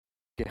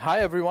Hi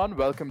everyone,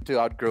 welcome to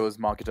Outgrow's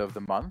Marketer of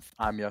the Month.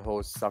 I'm your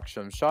host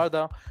Saksham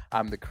Sharda.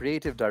 I'm the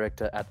creative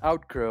director at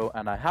Outgrow,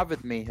 and I have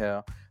with me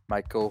here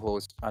my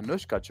co-host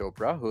Anushka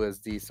Chopra, who is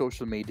the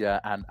social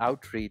media and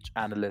outreach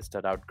analyst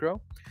at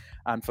Outgrow.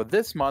 And for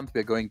this month,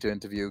 we're going to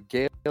interview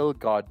Gail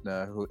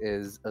Gardner, who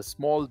is a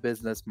small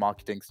business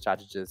marketing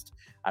strategist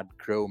at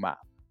GrowMap.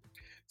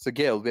 So,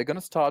 Gail, we're going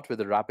to start with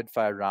a rapid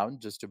fire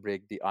round just to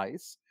break the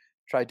ice.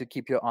 Try to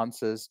keep your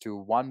answers to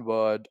one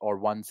word or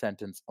one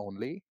sentence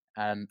only.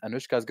 And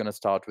Anushka is going to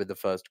start with the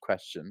first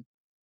question.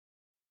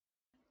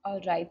 All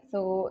right.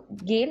 So,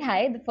 Gail,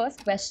 hi. The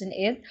first question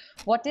is,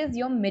 what is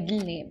your middle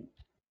name?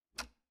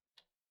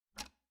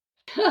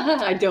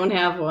 I don't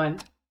have one.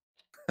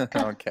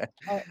 Okay.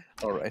 Oh,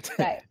 All right.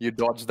 right. You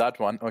dodged that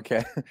one.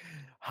 Okay.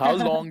 How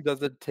long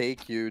does it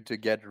take you to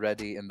get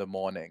ready in the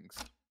mornings?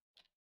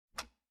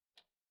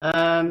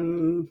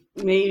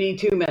 Maybe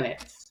 2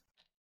 minutes.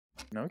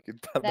 Okay,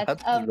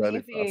 That's that's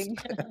really fast. amazing.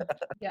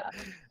 Yeah.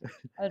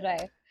 All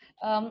right.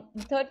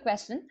 The third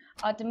question,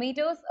 are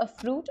tomatoes a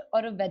fruit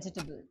or a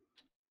vegetable?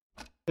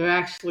 They're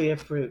actually a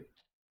fruit.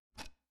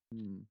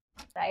 Hmm.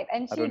 Right.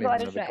 And I she don't even got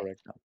know it the right.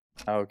 correct answer.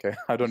 Okay.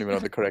 I don't even know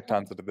the correct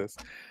answer to this.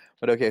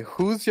 But okay,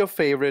 who's your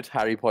favorite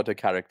Harry Potter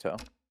character?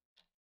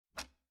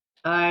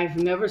 I've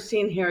never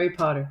seen Harry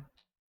Potter.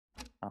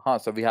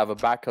 So we have a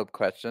backup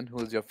question.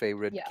 Who's your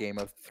favorite Yeah. Game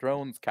of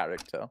Thrones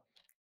character?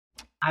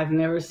 I've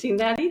never seen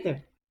that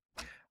either.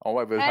 Oh,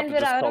 I will have And to we're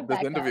just out stop of this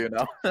backup. interview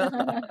now.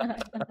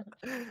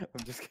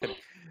 I'm just kidding.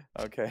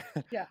 Okay.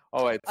 Yeah.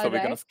 All right. So All we're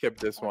gonna right. skip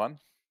this one.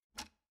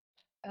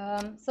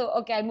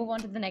 Okay, I'll move on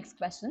to the next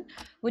question.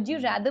 Would you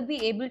Mhm. rather be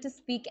able to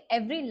speak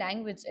every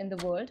language in the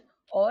world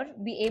or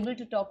be able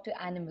to talk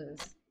to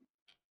animals?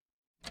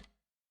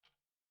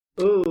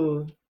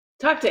 Ooh,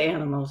 talk to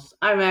animals.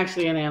 I'm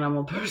actually an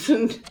animal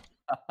person.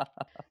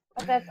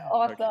 Oh, that's Okay.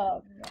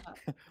 awesome.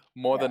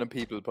 More Yeah. than a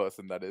people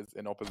person, that is,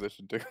 in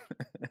opposition to.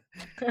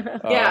 Yeah,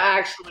 uh,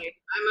 actually,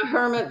 I'm a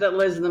hermit that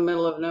lives in the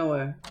middle of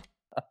nowhere.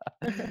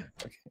 okay.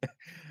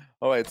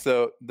 All right.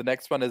 So the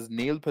next one is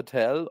Neil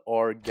Patel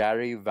or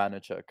Gary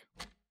Vaynerchuk.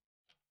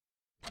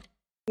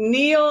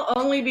 Neil,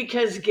 only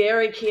because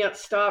Gary can't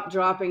stop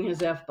dropping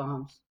his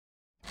F-bombs.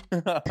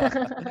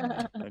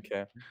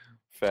 Okay.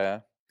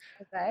 Fair.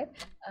 Right.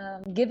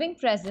 Giving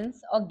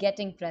presents or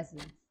getting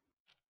presents?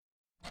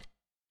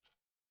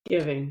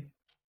 Giving.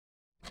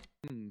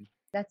 Hmm.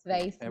 That's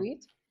very Ev-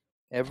 sweet.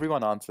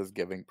 Everyone answers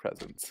giving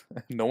presents.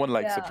 No one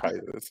likes Yeah.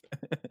 surprises.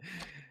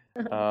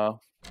 uh,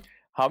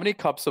 how many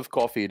cups of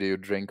coffee do you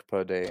drink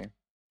per day?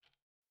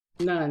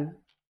 None.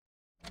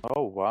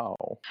 Oh, wow.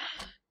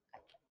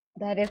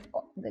 That is,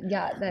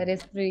 yeah, that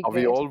is pretty Are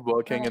we great. all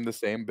working in the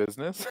same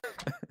business?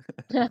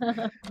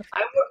 I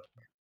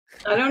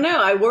don't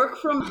know. I work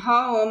from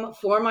home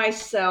for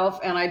myself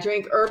and I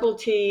drink herbal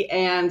tea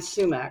and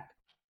sumac.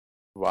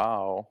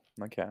 Wow.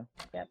 Okay.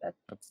 Yeah, that's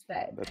That's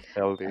right. that's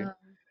healthy. Um,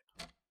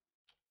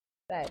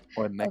 right.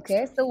 What next?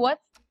 Okay, so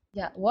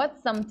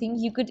what's something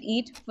you could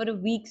eat for a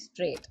week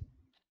straight?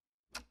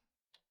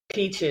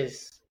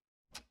 Peaches.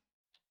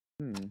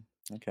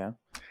 Okay.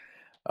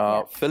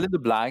 Yeah. Fill in the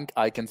blank.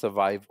 I can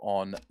survive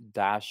on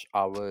dash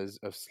hours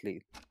of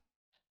sleep.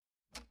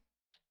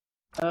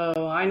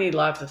 Oh, I need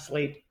lots of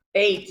sleep.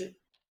 8.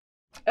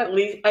 At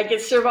least I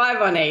could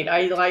survive on 8.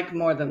 I like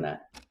more than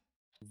that.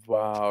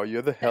 Wow,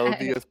 you're the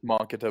healthiest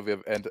marketer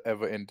we've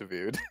ever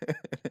interviewed.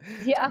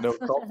 Yeah. No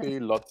coffee,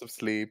 lots of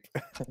sleep.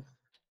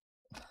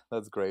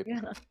 That's great.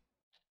 Yeah.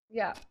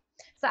 Yeah.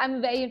 So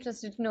I'm very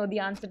interested to know the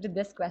answer to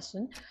this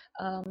question.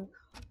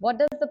 What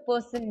does the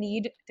person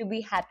need to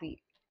be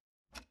happy?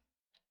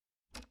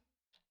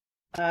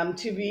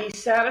 To be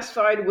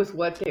satisfied with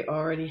what they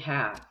already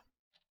have.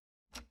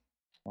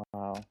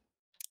 Wow,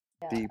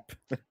 Yeah.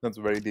 deep. That's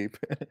very deep.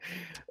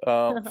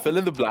 Fill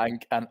in the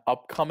blank. An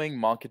upcoming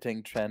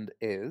marketing trend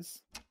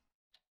is.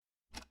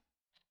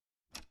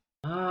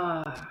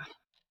 Ah,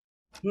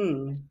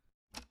 hmm.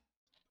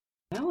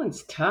 That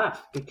one's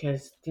tough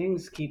because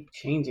things keep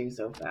changing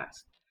so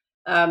fast.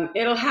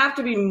 It'll have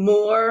to be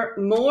more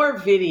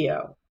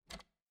video.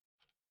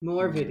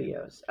 More Hmm,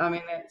 videos. I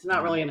mean, it's not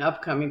hmm, really an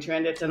upcoming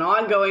trend. It's an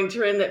ongoing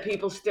trend that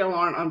people still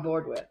aren't on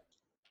board with.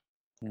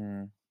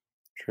 hmm.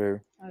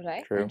 True, All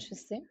right. true.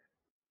 Interesting.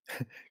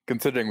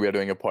 Considering we are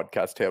doing a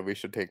podcast here, we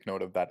should take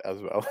note of that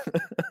as well.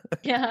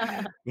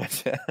 Yeah.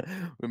 But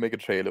we'll make a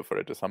trailer for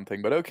it or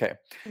something. But okay,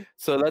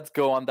 so let's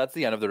go on. That's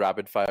the end of the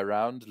rapid fire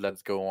round.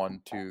 Let's go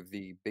on to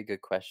the bigger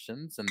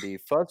questions. And the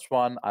first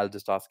one, I'll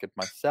just ask it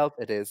myself.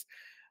 It is,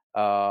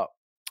 uh,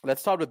 let's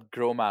start with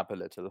grow map a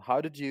little. How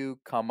did you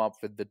come up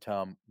with the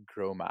term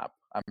grow map?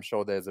 I'm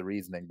sure there's a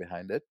reasoning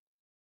behind it.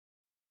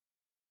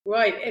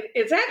 Right.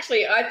 It's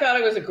actually, I thought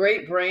it was a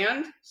great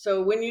brand.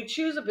 So when you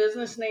choose a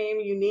business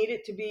name, you need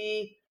it to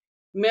be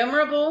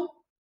memorable,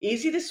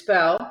 easy to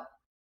spell,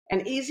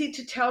 and easy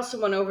to tell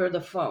someone over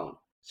the phone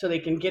so they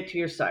can get to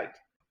your site.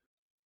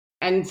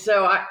 And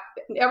so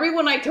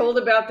everyone I told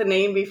about the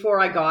name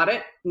before I got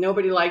it,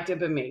 nobody liked it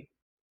but me.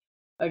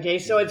 Okay,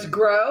 so it's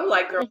grow,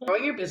 like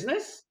growing your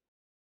business.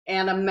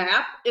 And a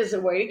map is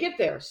a way to get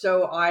there.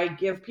 So I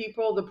give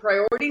people the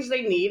priorities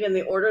they need and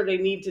the order they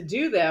need to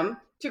do them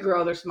to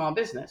grow their small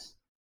business.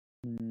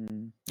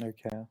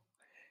 Okay.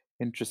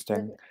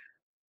 Interesting.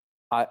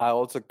 I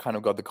also kind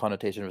of got the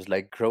connotation was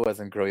like grow as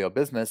in grow your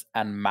business,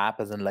 and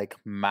map as in like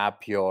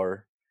map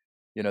your,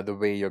 the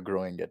way you're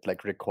growing it,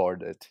 like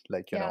record it,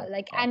 like,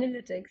 like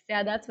analytics.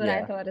 Yeah, that's what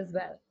I thought as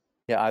well.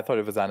 Yeah, I thought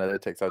it was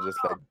analytics. I was just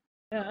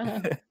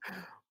like,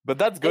 but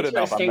that's good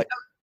enough. I'm Interesting. like,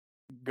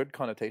 good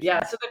connotation.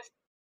 Yeah, so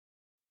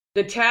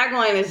the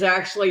tagline is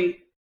actually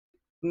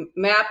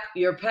map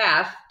your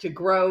path to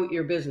grow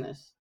your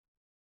business.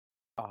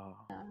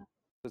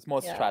 It's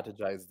more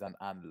strategize than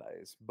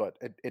analyze, but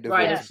it is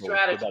right. also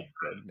Strategy. So that's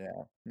good.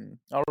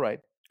 Yeah. All right.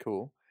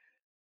 Cool.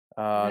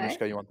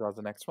 Anushka, you want to ask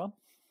the next one?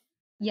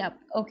 Yep.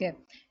 Okay.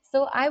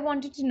 So I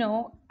wanted to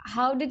know,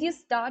 how did you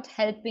start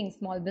helping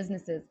small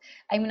businesses?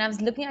 I mean, I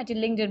was looking at your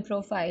LinkedIn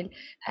profile,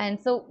 and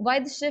so why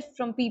the shift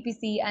from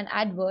PPC and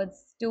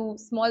AdWords to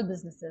small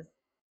businesses?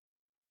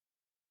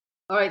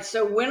 All right.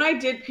 So when I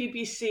did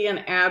PPC and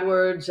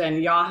AdWords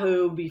and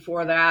Yahoo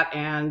before that,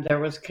 and there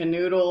was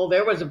Canoodle,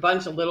 there was a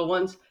bunch of little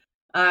ones.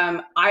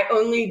 I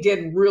only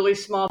did really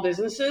small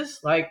businesses,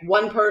 like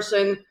one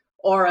person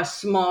or a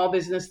small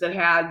business that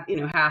had,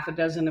 half a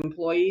dozen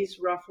employees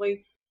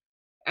roughly.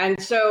 And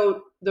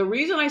so the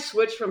reason I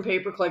switched from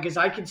pay-per-click is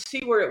I could see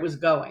where it was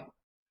going.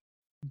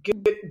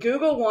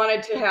 Google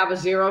wanted to have a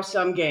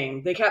zero-sum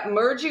game. They kept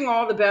merging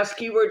all the best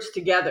keywords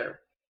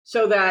together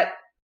so that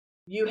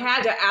you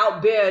had to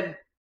outbid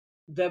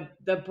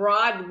the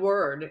broad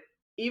word,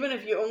 even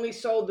if you only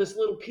sold this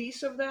little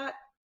piece of that.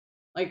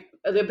 Like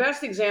the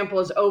best example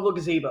is oval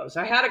gazebos.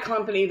 I had a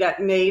company that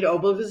made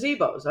oval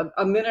gazebos,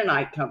 a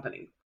Mennonite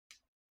company.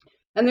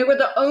 And they were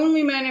the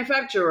only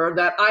manufacturer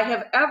that I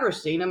have ever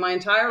seen in my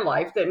entire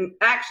life that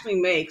actually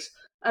makes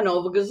an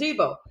oval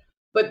gazebo.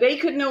 But they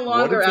could no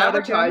longer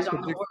advertise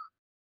on the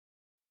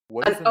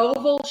word. An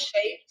oval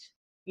shaped,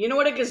 you know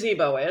what a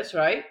gazebo is,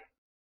 right?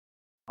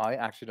 I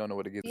actually don't know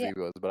what a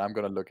gazebo is, but I'm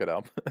going to look it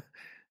up.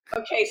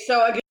 Okay,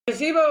 so a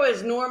gazebo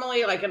is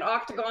normally like an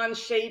octagon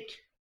shaped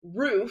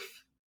roof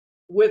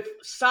with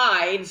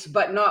sides,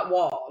 but not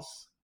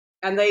walls.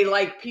 And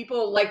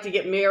people like to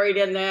get married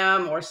in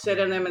them or sit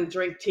in them and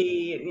drink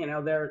tea.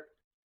 They're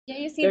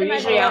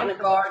usually out in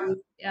the garden.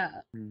 Yeah.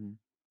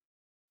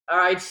 All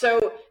right.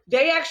 So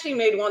they actually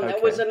made one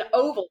that was an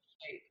oval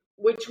shape,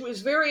 which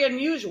was very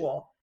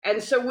unusual.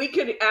 And so we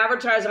could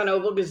advertise on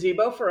oval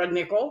gazebo for a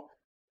nickel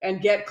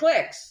and get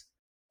clicks.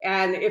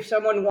 And if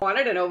someone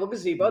wanted an oval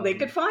gazebo, they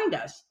could find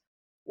us.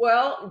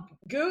 Well,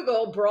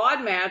 Google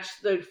broad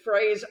matched the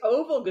phrase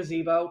oval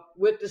gazebo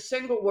with the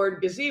single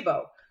word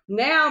gazebo.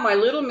 Now my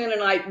little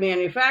Mennonite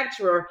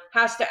manufacturer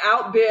has to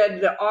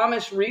outbid the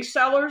Amish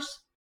resellers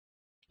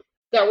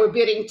that were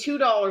bidding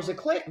 $2 a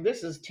click.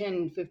 This is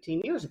 10,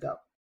 15 years ago.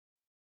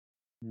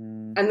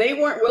 And they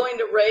weren't willing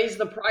to raise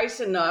the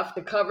price enough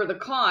to cover the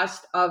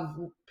cost of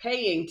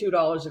paying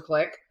 $2 a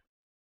click.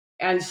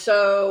 And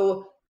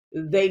so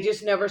they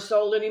just never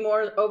sold any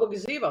more oval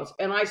gazebos.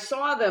 And I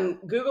saw them,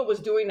 Google was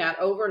doing that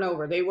over and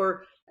over.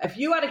 If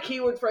you had a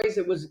keyword phrase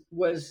that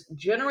was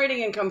generating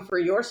income for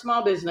your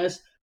small business,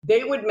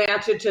 they would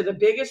match it to the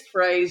biggest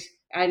phrase,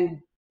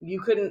 and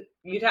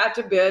you'd have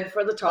to bid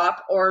for the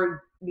top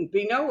or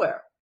be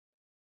nowhere.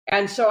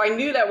 And so I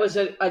knew that was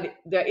the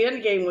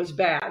end game was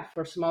bad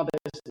for small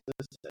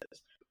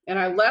businesses. And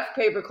I left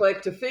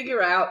pay-per-click to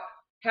figure out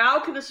how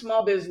can a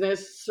small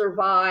business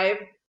survive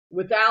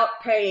without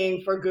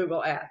paying for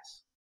Google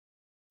ads.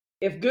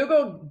 If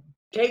Google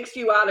takes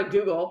you out of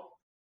Google,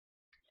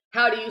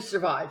 how do you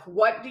survive?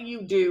 What do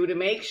you do to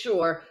make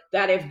sure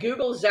that if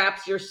Google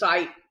zaps your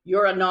site,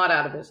 you're not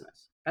out of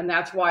business? And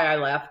that's why I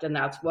left, and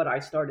that's what I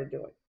started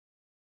doing.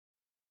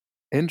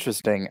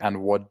 Interesting.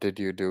 And what did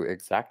you do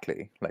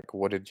exactly? Like,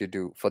 what did you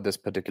do for this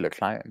particular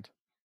client?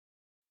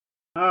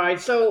 All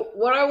right. So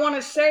what I want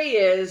to say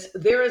is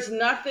there is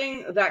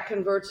nothing that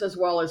converts as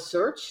well as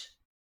search.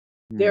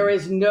 There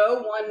is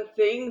no one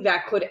thing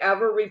that could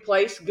ever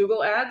replace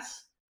Google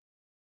Ads.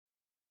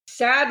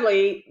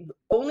 Sadly, the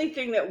only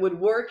thing that would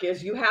work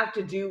is you have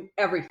to do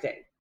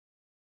everything.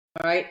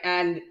 All right.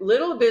 And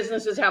little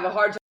businesses have a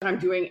hard time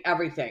doing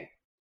everything.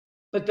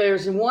 But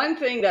there's one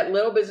thing that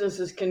little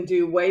businesses can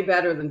do way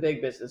better than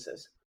big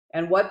businesses.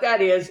 And what that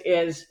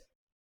is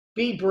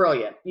be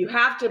brilliant. You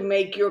have to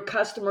make your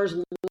customers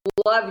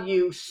love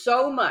you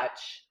so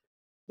much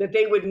that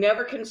they would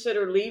never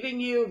consider leaving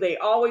you. They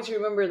always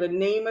remember the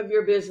name of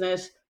your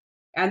business,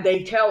 and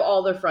they tell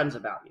all their friends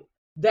about you.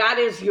 That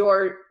is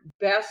your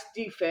best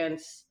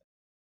defense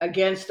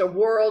against a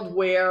world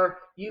where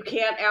you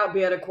can't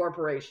outbid a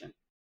corporation.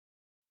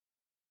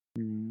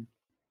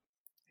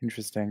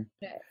 Interesting.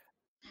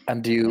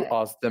 And do you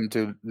ask them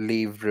to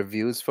leave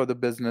reviews for the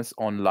business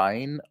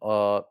online,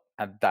 and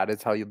that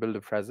is how you build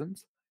a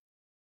presence?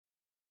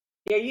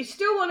 Yeah, you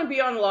still want to be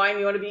online.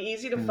 You want to be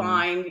easy to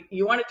find.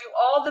 You want to do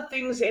all the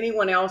things any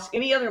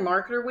other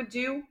marketer would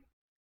do.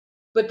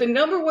 But the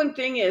number one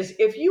thing is,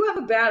 if you have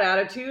a bad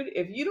attitude,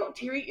 if you don't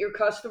treat your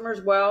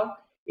customers well,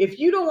 If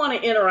you don't want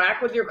to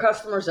interact with your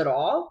customers at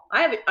all,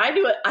 I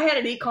had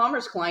an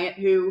e-commerce client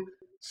who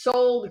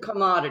sold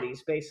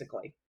commodities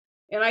basically.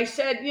 And I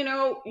said,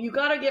 you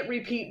got to get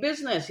repeat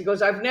business. He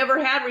goes, I've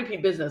never had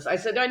repeat business. I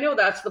said, I know,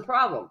 that's the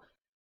problem.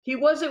 He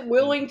wasn't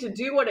willing to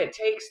do what it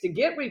takes to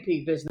get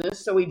repeat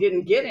business, so he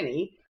didn't get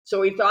any.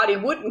 So he thought he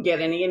wouldn't get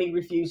any, and he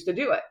refused to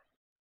do it.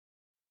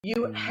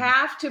 You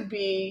have to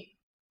be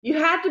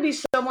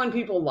someone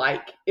people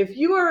like.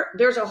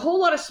 There's a whole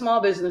lot of small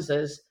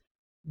businesses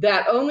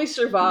that only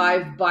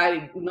survive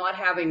by not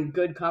having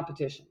good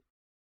competition.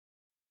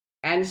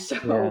 And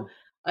so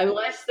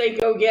unless they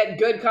go get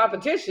good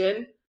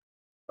competition,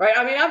 right?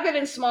 I mean, I've been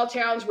in small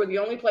towns where the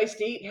only place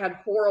to eat had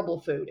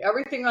horrible food.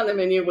 Everything on the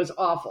menu was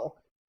awful.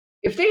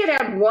 If they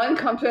had one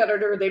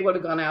competitor, they would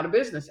have gone out of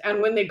business. And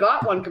when they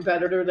got one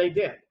competitor, they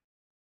did.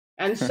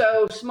 And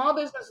so small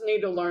businesses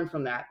need to learn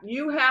from that.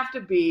 You have to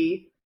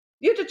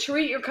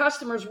treat your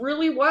customers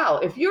really well.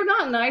 If you're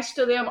not nice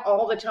to them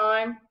all the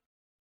time,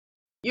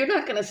 you're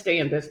not going to stay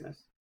in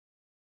business.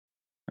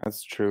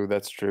 That's true.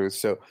 That's true.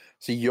 So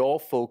your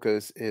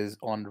focus is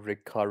on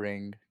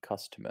recurring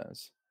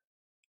customers,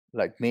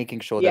 like making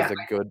sure there's a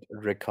good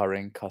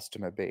recurring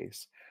customer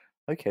base.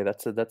 Okay,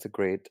 that's a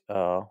great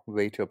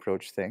way to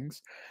approach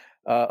things.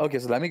 Okay,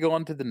 so let me go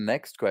on to the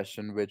next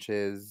question, which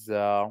is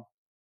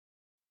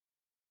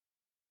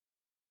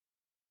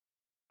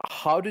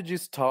how did you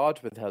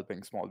start with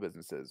helping small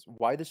businesses?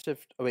 Why the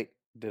shift? Oh, wait,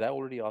 did I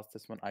already ask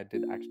this one? I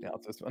did actually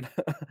ask this one.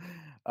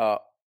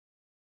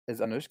 Is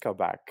Anushka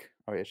back?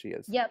 Oh, yeah, she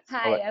is. Yep. All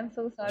Hi. right. I'm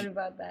so sorry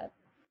about that.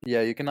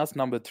 Yeah, you can ask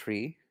number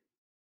 3.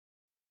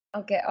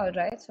 Okay. All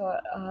right. So,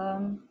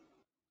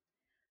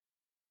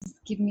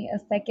 just give me a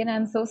second.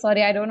 I'm so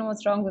sorry. I don't know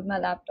what's wrong with my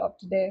laptop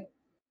today.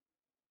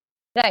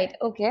 Right.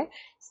 Okay.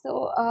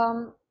 So,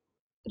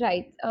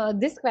 right. The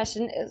next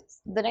question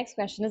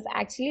is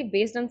actually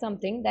based on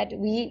something that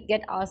we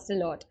get asked a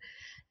lot,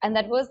 and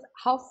that was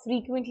how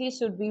frequently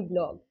should we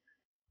blog?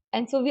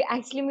 And so we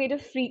actually made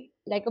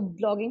a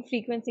blogging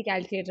frequency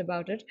calculator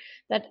about it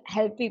that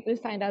help people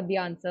find out the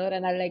answer.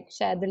 And I'll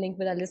share the link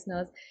with our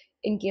listeners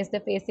in case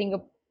they're facing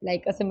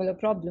a similar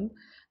problem.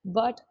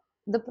 But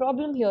the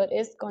problem here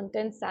is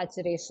content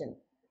saturation.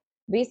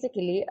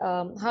 Basically,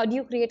 how do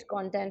you create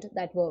content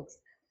that works?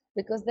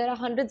 Because there are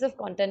hundreds of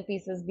content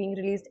pieces being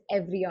released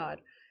every hour.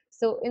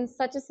 So in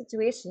such a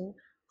situation,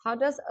 how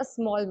does a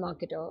small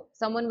marketer,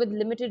 someone with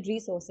limited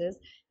resources,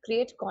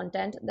 create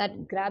content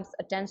that grabs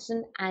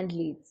attention and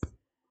leads?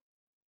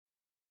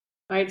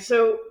 Right.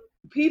 So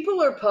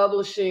people are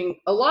publishing.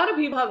 A lot of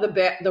people have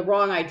the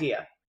wrong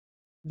idea.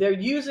 They're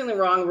using the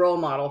wrong role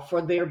model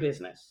for their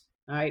business.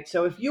 All right.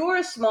 So if you're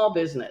a small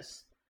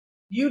business,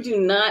 you do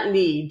not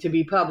need to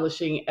be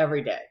publishing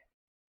every day.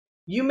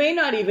 You may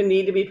not even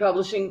need to be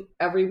publishing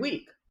every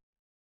week.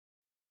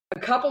 A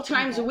couple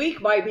times a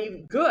week might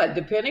be good,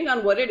 depending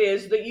on what it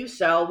is that you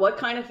sell, what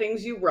kind of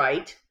things you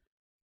write.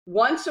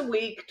 Once a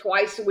week,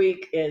 twice a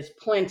week is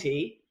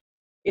plenty.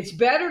 It's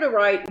better to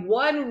write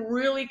one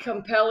really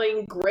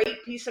compelling,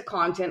 great piece of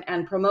content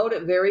and promote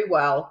it very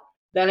well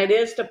than it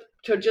is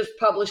to just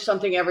publish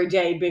something every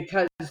day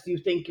because you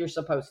think you're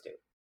supposed to.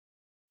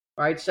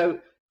 Right? So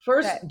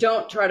first,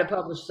 don't try to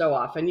publish so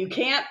often. You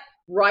can't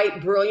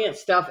write brilliant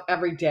stuff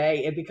every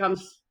day. It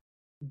becomes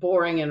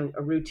boring and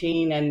a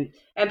routine,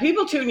 and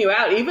people tune you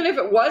out. Even if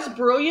it was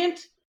brilliant,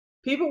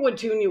 people would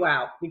tune you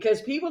out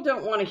because people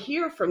don't want to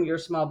hear from your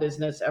small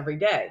business every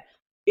day.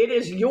 It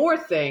is your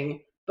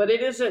thing, but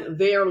it isn't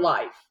their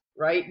life,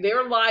 right?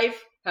 Their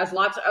life has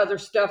lots of other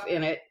stuff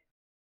in it.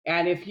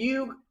 And if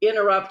you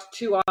interrupt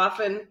too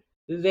often,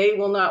 they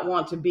will not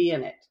want to be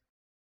in it.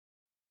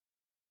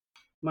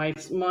 My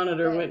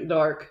monitor went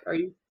dark.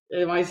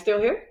 Am I still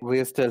here?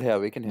 We're still here.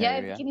 We can hear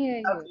you. Yeah, we can hear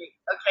you.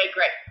 Okay,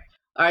 great.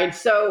 All right.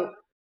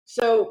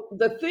 So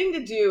the thing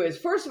to do is,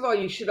 first of all,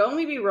 you should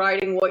only be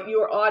writing what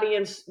your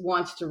audience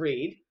wants to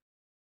read.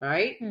 All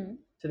right.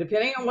 So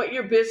depending on what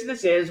your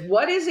business is,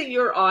 what is it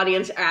your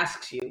audience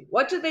asks you?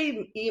 What do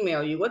they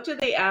email you? What do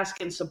they ask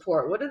in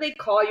support? What do they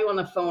call you on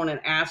the phone and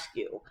ask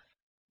you?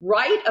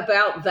 Write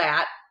about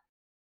that.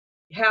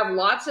 Have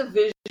lots of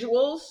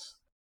visuals.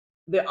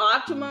 The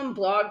optimum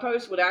blog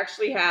post would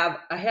actually have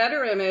a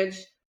header image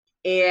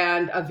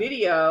and a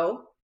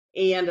video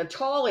and a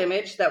tall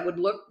image that would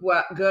look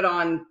good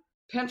on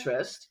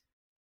Pinterest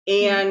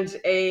and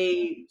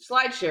a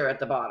slide share at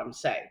the bottom,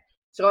 say.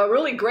 So a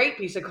really great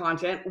piece of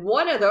content,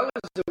 one of those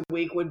a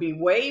week would be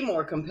way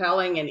more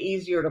compelling and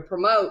easier to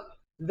promote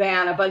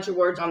than a bunch of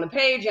words on the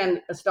page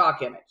and a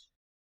stock image.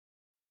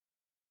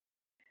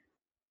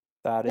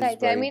 That is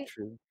very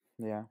true.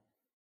 Yeah.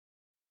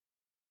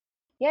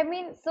 Yeah, I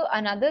mean, so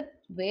another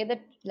way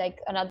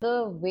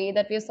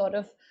that we sort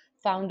of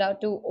found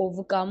out to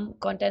overcome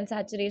content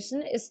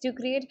saturation is to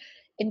create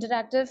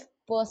interactive,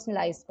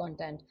 personalized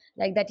content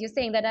like that you're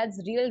saying that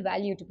adds real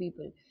value to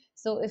people.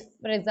 So if,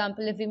 for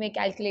example, if we make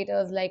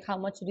calculators like how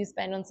much should you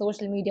spend on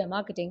social media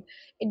marketing,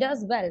 it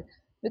does well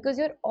because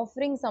you're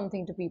offering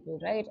something to people,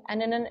 right?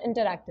 And in an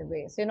interactive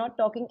way. So you're not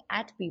talking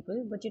at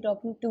people, but you're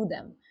talking to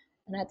them.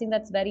 And I think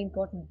that's very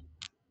important.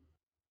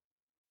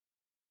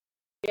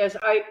 Yes,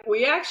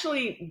 we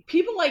actually,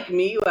 people like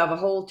me who have a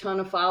whole ton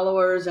of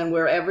followers and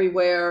we're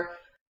everywhere,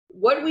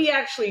 what we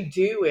actually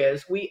do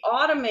is we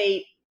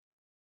automate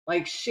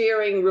like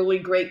sharing really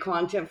great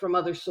content from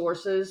other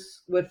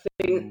sources with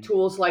Mm,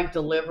 tools like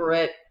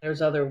Deliverit.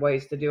 There's other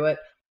ways to do it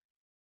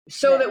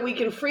so Right. that we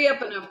can free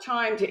up enough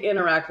time to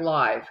interact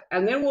live.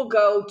 And then we'll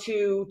go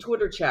to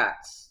Twitter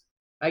chats.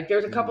 Like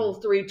there's a couple mm,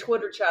 of 3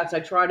 Twitter chats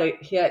I try to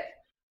hit.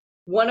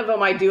 One of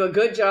them I do a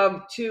good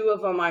job. 2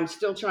 of them I'm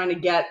still trying to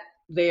get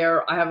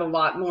there. I have a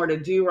lot more to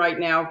do right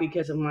now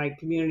because of my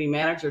community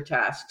manager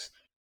tasks.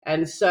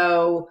 And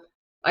so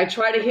I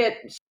try to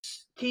hit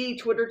key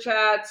Twitter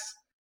chats.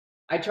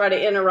 I try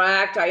to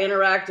interact. I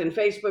interact in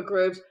Facebook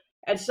groups.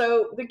 And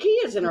so the key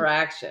is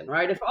interaction,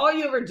 right? If all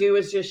you ever do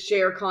is just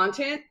share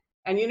content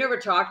and you never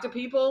talk to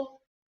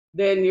people,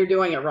 then you're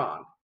doing it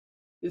wrong.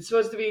 It's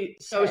supposed to be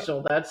Right.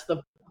 social. That's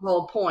the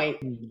whole point.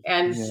 mm.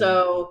 And Yeah.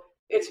 so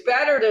it's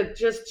better to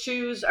just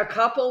choose a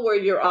couple where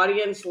your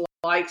audience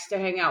likes to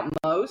hang out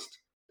most.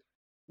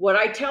 What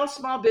I tell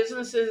small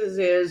businesses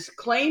is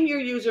claim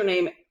your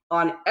username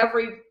on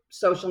every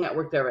social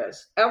network there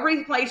is.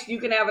 Every place you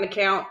can have an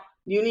account,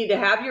 you need to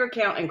have your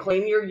account and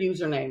claim your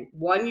username,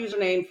 one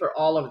username for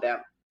all of them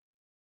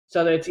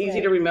so that it's easy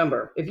Right. to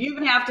remember. If you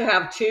even have to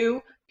have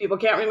 2, people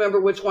can't remember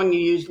which one you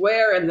used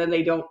where, and then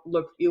they don't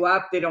look you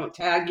up, they don't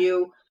tag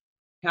you.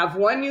 Have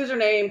one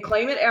username,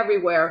 claim it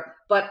everywhere,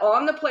 but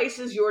on the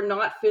places you're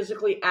not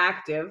physically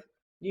active,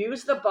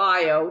 use the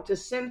bio to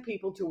send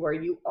people to where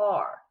you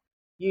are.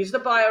 Use the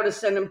bio to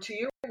send them to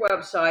your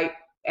website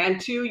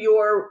and to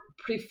your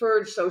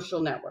preferred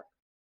social network.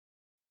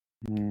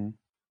 Mm.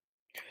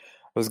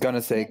 I was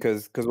gonna say Yeah.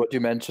 because what you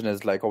mentioned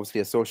is like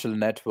obviously a social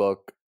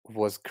network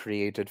was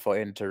created for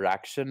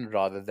interaction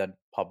rather than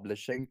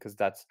publishing because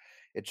that's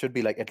it should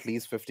be like at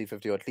least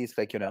 50-50 or at least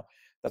like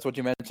that's what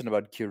you mentioned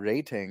about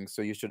curating.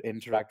 So you should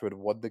interact with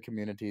what the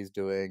community is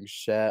doing,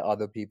 share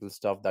other people's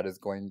stuff that is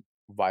going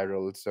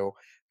viral. So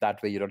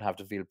that way you don't have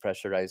to feel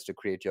pressurized to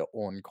create your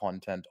own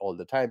content all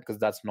the time because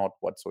that's not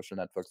what social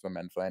networks were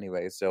meant for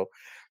anyway. So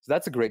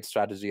that's a great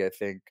strategy, I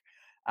think.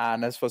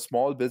 And as for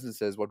small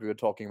businesses, what we were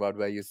talking about,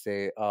 where you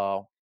say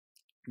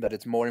that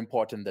it's more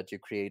important that you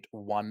create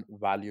one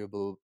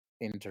valuable,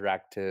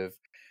 interactive,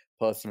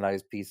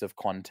 personalized piece of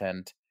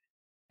content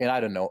in, I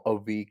don't know, a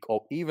week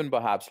or even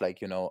perhaps like,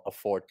 a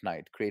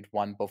fortnight. Create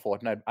one per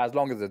fortnight, as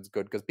long as it's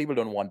good, because people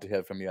don't want to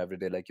hear from you every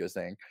day, like you're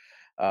saying,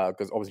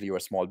 because obviously you're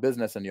a small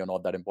business and you're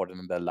not that important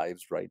in their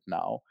lives right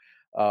now.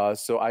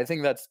 So I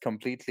think that's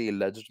completely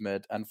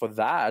legitimate. And for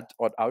that,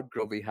 at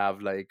Outgrow, we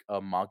have like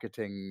a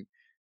marketing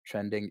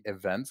trending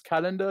events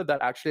calendar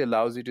that actually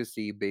allows you to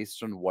see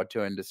based on what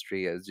your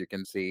industry is. You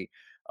can see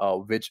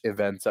which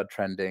events are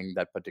trending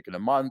that particular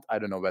month. I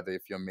don't know whether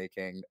if you're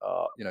making,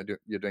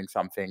 you're doing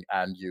something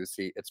and you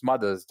see it's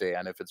Mother's Day,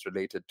 and if it's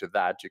related to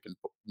that, you can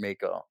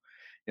make a,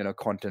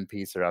 content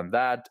piece around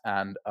that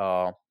and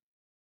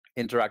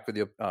interact with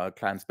your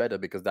clients better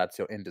because that's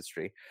your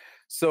industry.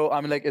 So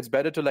I mean, like it's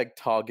better to like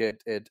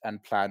target it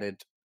and plan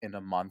it in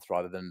a month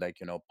rather than like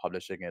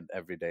publishing it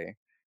every day.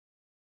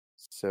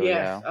 So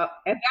Yes, yeah.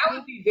 and that Yeah.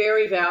 would be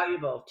very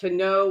valuable to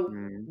know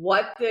Mm,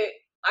 what the.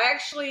 I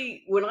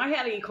actually, when I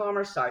had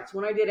e-commerce sites,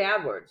 when I did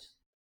AdWords,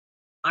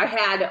 I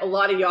had a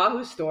lot of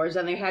Yahoo stores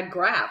and they had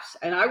graphs,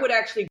 and I would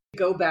actually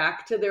go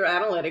back to their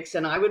analytics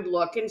and I would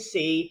look and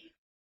see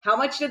how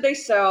much did they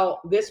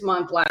sell this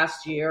month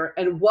last year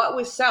and what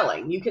was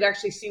selling. You could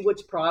actually see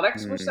which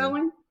products were mm,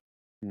 selling,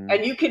 mm.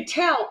 and you could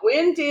tell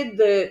when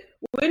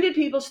did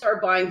people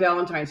start buying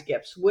Valentine's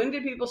gifts? When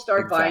did people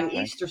start buying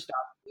Exactly. Easter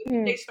stuff? When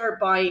did Hmm. they start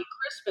buying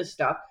Christmas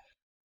stuff?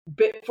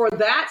 But for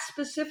that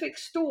specific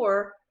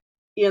store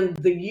in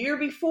the year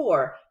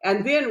before,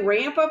 and then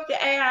ramp up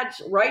the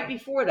ads right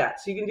before that.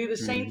 So you can do the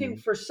same thing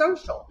Hmm. for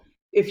social.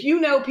 If you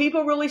know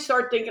people really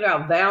start thinking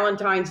about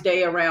Valentine's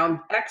Day around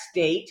X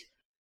date,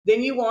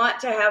 then you want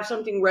to have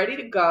something ready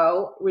to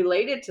go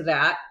related to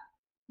that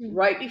Hmm.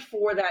 right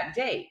before that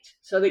date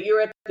so that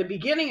you're at the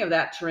beginning of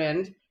that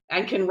trend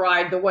and can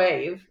ride the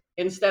wave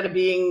instead of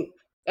being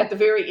at the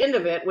very end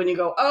of it when you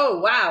go, oh,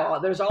 wow,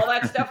 there's all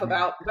that stuff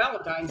about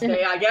Valentine's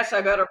Day. I guess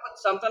I better put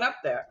something up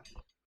there.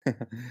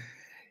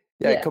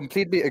 Yeah, I Yeah.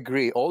 completely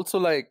agree. Also,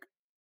 like,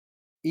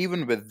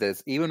 even with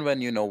this, even when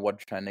you know what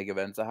trending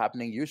events are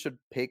happening, you should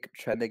pick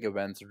trending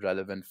events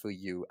relevant for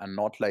you and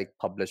not like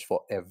publish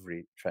for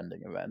every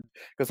trending event.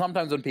 Because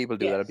sometimes when people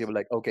do that, Yes. people are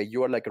like, okay,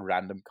 you are like a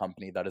random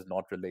company that is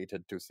not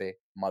related to, say,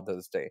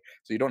 Mother's Day.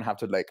 So you don't have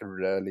to like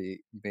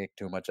really make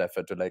too much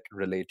effort to like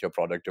relate your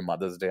product to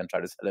Mother's Day and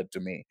try to sell it to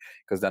me.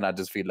 Because then I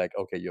just feel like,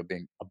 okay, you're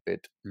being a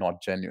bit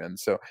not genuine.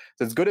 So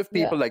it's good if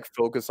Yeah. people like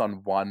focus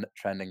on one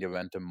trending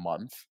event a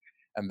month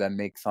and then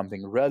make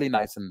something really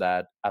nice in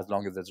that as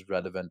long as it's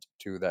relevant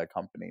to their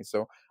company.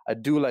 So I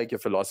do like your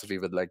philosophy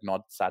with like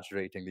not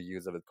saturating the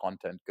user with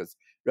content because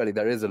really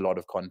there is a lot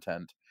of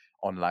content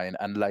online.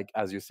 And like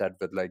as you said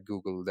with like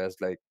Google, there's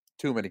like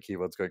too many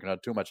keywords going on,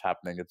 too much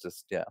happening. It's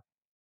just Yeah.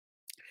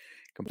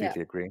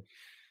 completely agree.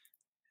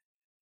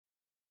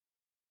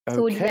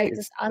 So would you Okay, like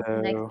to ask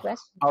the next so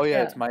question? oh yeah,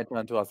 Yeah. it's my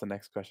turn to ask the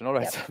next question. All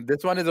right, Yep. so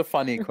this one is a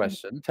funny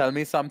question. Tell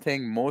me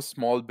something most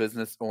small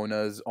business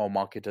owners or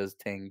marketers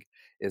think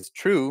is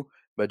true,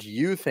 but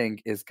you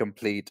think is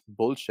complete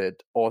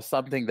bullshit, or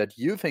something that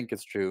you think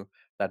is true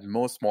that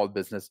most small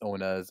business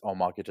owners or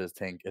marketers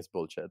think is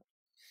bullshit.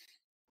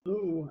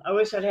 Ooh, I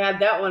wish I'd had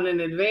that one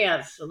in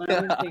advance. So let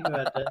me think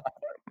about that.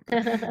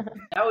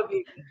 That would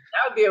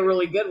be a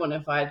really good one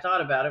if I had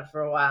thought about it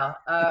for a while.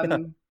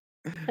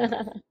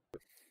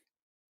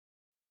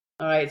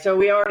 All right, so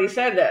we already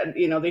said that,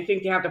 they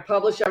think they have to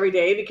publish every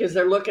day because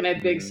they're looking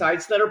at big Mm,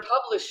 sites that are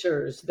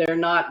publishers. They're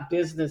not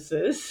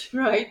businesses,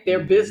 right? They're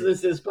mhm,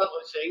 businesses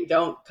publishing.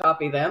 Don't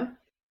copy them.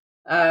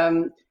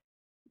 Um,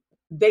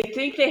 they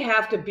think they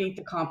have to beat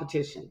the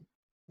competition.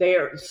 They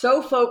are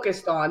so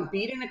focused on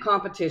beating the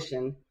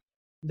competition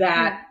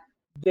that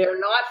they're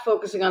not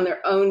focusing on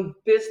their own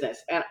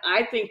business. And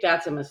I think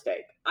that's a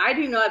mistake. I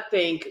do not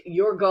think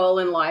your goal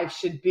in life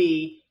should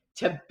be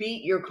to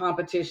beat your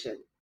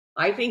competition.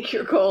 I think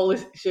your goal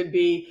should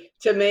be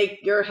to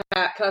make your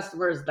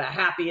customers the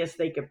happiest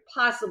they could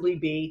possibly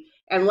be,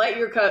 and let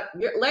your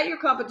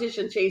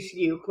competition chase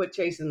you. Quit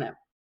chasing them.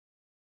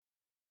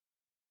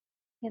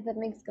 Yeah, that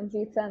makes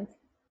complete sense.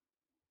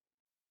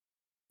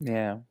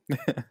 yeah.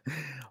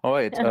 All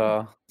right.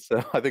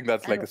 So I think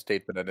that's like And a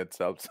statement in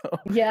itself. So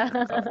yeah.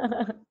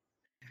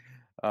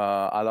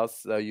 I'll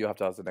ask. You have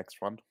to ask the next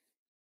one.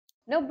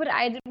 No, but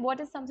what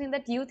is something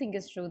that you think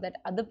is true that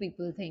other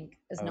people think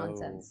is Oh,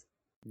 nonsense?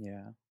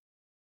 yeah.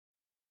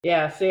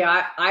 Yeah, see,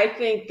 I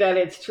think that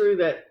it's true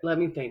that, let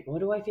me think, what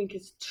do I think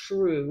is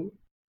true?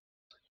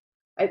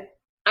 I,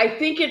 I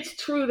think it's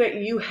true that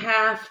you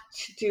have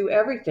to do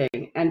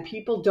everything, and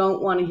people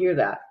don't want to hear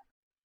that.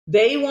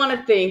 They want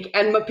to think,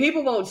 and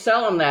people won't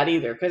sell them that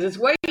either, because it's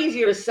way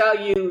easier to sell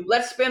you,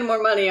 let's spend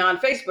more money on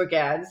Facebook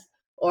ads,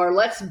 or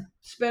let's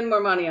spend more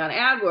money on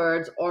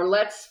AdWords, or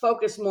let's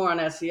focus more on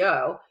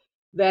SEO,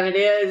 than it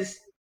is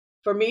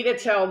for me to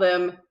tell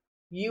them,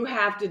 you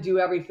have to do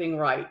everything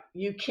right.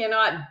 You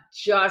cannot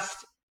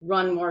just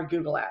run more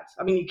Google ads.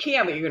 I mean, you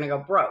can, but you're going to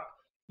go broke.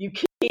 You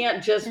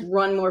can't just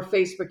run more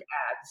Facebook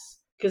ads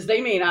because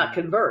they may not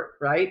convert,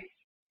 right?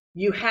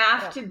 You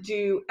have Yep. to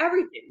do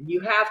everything.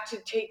 You have to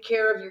take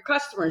care of your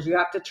customers. You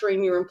have to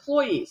train your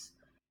employees.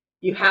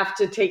 You have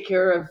to take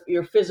care of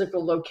your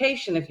physical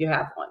location if you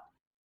have one,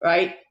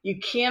 right? You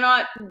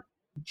cannot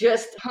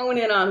just hone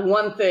in on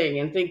one thing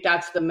and think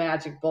that's the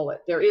magic bullet.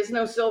 There is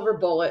no silver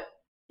bullet.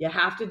 You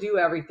have to do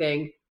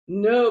everything.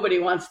 Nobody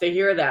wants to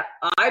hear that.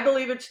 I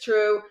believe it's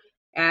true.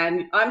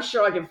 And I'm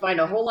sure I can find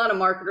a whole lot of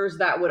marketers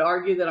that would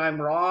argue that I'm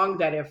wrong,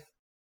 that if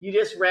you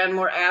just ran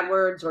more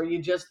AdWords, or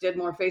you just did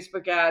more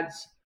Facebook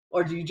ads,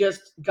 or you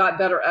just got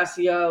better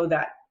SEO,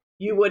 that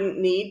you wouldn't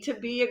need to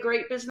be a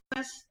great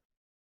business.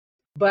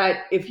 But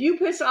if you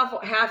piss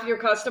off half your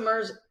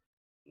customers,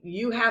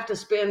 you have to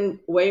spend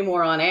way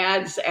more on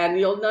ads, and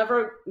you'll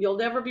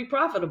never be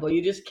profitable.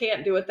 You just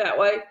can't do it that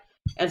way.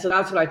 And so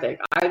that's what I think.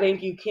 I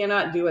think you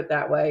cannot do it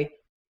that way,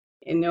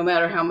 and no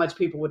matter how much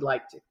people would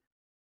like to.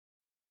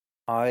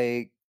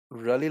 I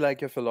really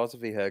like your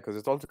philosophy here because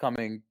it's also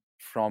coming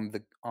from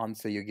the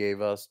answer you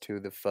gave us to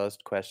the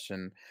first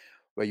question,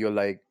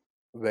 where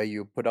where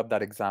you put up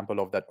that example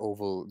of that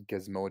oval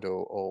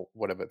gizmodo or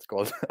whatever it's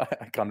called.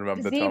 I can't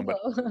remember the term,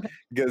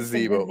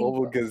 Gazebo. but It's a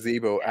oval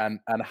gazebo. gazebo, Yeah.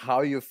 and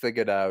how you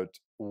figured out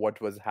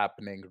what was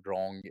happening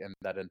wrong in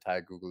that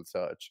entire Google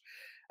search.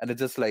 And it's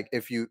just like,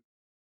 if you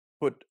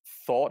put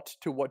thought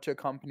to what your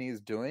company is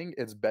doing,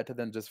 it's better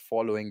than just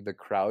following the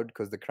crowd,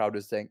 because the crowd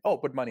is saying, oh,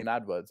 put money in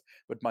AdWords,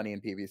 put money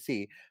in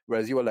PPC.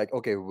 Whereas you are like,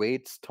 okay,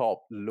 wait,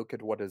 stop, look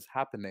at what is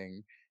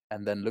happening,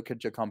 and then look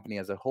at your company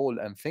as a whole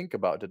and think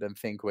about it and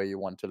think where you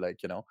want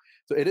to,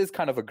 So it is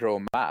kind of a grow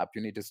map.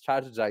 You need to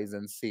strategize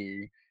and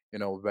see,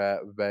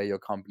 where your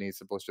company is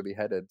supposed to be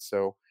headed.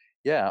 So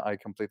yeah, I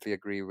completely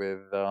agree with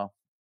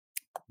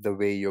the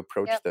way you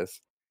approach Yep.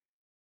 this.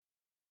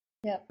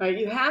 Yep. Right?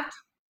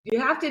 You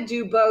have to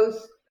do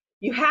both.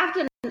 You have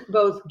to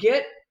both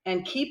get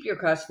and keep your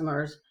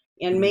customers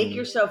and make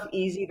yourself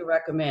easy to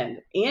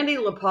recommend. Andy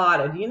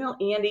Lapata, do you know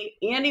Andy?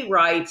 Andy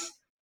writes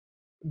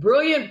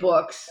brilliant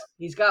books.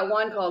 He's got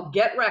one called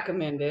Get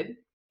Recommended,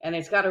 and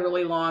it's got a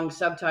really long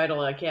subtitle.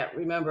 I can't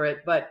remember it,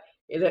 but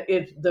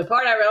the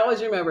part I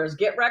always remember is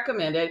Get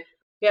Recommended.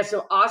 He has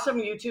some awesome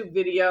YouTube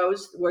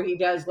videos where he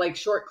does like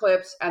short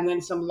clips and then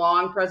some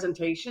long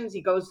presentations.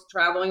 He goes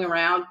traveling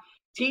around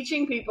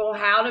teaching people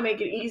how to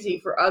make it easy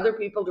for other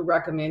people to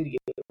recommend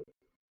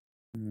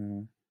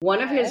you.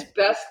 One of his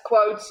best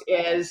quotes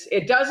is,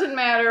 it doesn't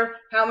matter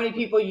how many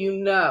people you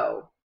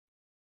know,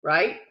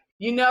 right?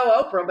 You know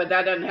Oprah, but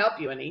that doesn't help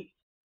you any.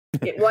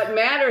 What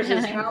matters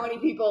is how many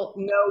people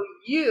know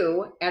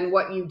you and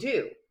what you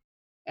do.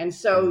 And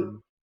so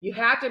you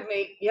have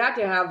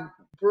to have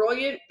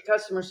brilliant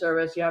customer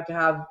service. You have to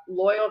have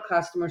loyal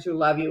customers who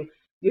love you.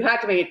 You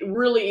have to make it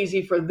really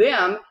easy for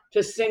them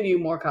to send you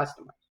more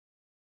customers.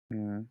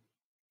 You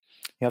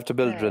have to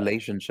build Right.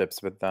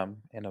 relationships with them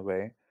in a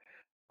way,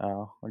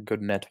 a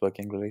good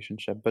networking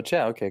relationship. But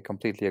yeah, okay,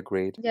 completely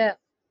agreed. Yeah.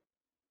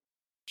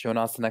 you want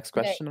to ask the next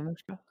Right. question,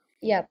 Anushka?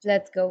 Yeah,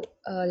 let's go.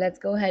 Let's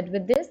go ahead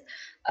with this.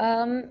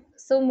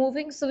 So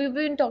we've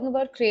been talking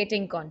about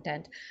creating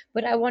content,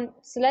 but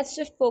let's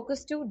shift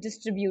focus to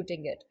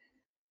distributing it.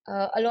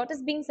 A lot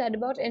is being said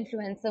about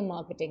influencer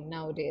marketing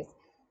nowadays.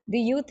 Do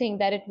you think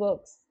that it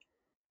works?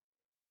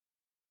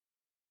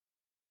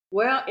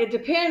 Well, it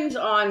depends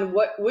on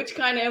which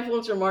kind of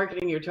influencer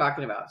marketing you're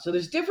talking about. So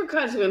there's different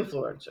kinds of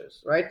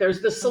influencers, right?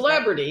 There's the Okay.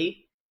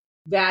 celebrity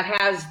that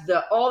has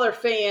all their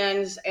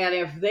fans, and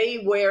if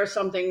they wear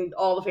something,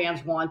 all the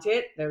fans want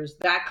it. There's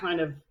that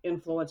kind of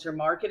influencer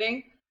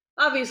marketing.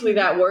 Obviously,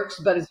 that works,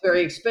 but it's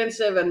very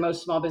expensive, and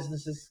most small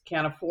businesses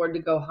can't afford to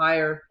go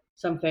hire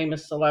some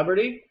famous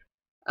celebrity.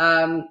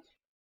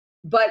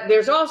 But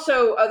there's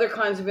also other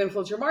kinds of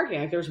influencer marketing.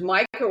 Like there's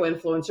micro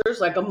influencers,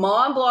 like a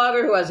mom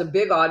blogger who has a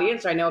big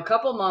audience. I know a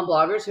couple of mom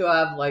bloggers who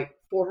have like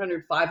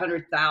 400,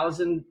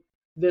 500,000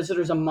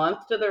 visitors a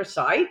month to their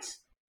sites.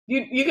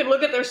 You could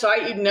look at their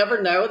site, you'd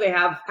never know they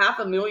have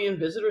 500,000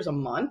 visitors a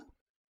month.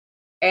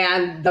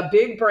 And the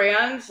big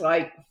brands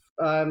like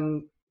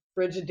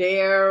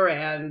Frigidaire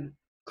and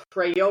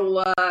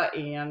Crayola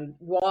and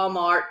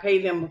Walmart pay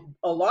them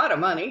a lot of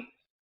money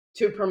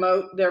to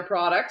promote their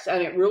products,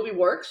 and it really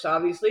works,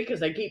 obviously,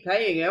 because they keep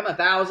paying them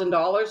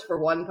 $1,000 for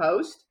one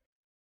post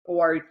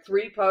or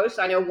 3 posts.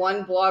 I know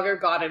one blogger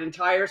got an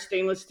entire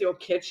stainless steel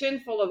kitchen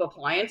full of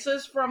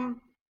appliances from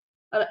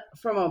an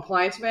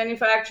appliance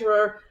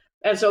manufacturer,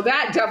 and so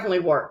that definitely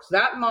works.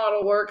 That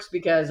model works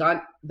because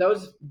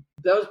those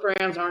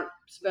brands aren't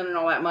spending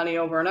all that money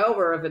over and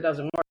over if it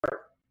doesn't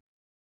work.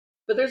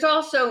 But there's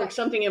also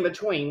something in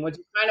between, which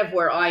is kind of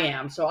where I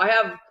am. So I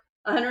have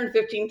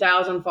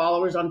 115,000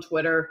 followers on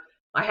Twitter.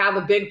 I have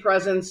a big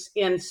presence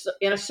in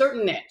a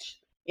certain niche,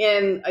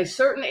 in a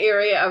certain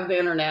area of the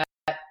internet.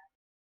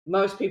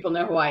 Most people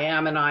know who I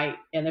am, and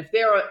if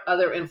there are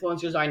other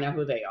influencers, I know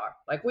who they are.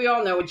 Like we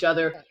all know each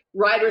other.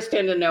 Writers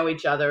tend to know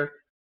each other,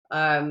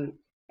 and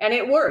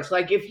it works.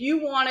 Like if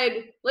you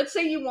let's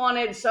say you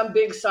wanted some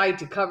big site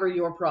to cover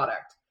your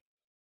product,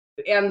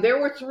 and there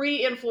were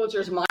 3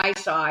 influencers my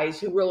size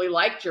who really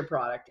liked your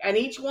product, and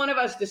each one of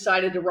us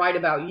decided to write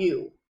about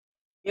you.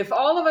 If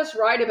all of us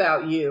write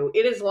about you,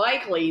 it is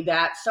likely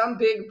that some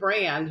big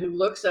brand who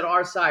looks at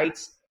our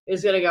sites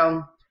is going to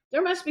go,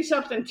 there must be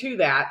something to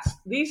that.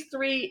 These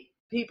 3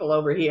 people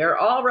over here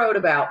all wrote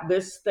about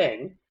this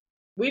thing.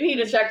 We need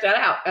to check that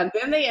out. And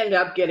then they end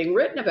up getting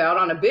written about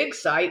on a big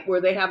site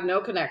where they have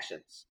no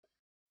connections.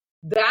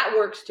 That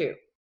works too.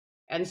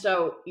 And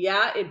so,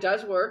 yeah, it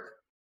does work.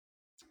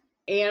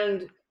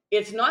 And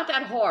it's not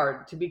that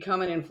hard to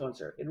become an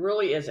influencer. It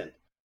really isn't.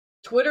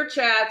 Twitter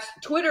chats.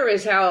 Twitter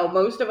is how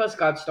most of us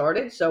got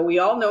started. So we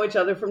all know each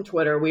other from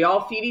Twitter. We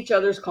all feed each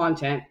other's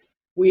content.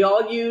 We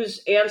all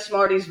use Ann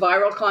Smarty's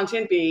Viral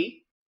Content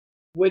Bee,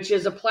 which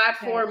is a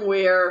platform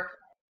where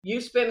you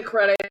spend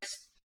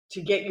credits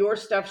to get your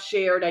stuff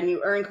shared, and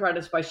you earn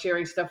credits by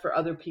sharing stuff for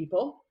other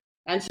people.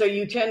 And so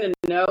you tend to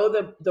know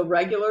the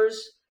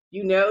regulars.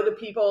 You know the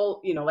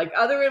people, like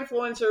other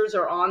influencers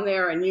are on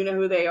there, and you know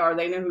who they are.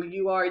 They know who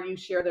you are. You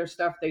share their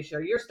stuff. They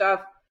share your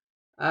stuff.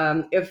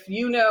 If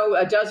you know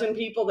a dozen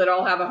people that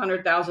all have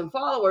 100,000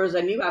 followers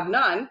and you have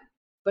none,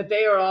 but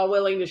they are all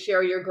willing to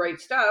share your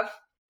great stuff,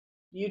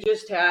 you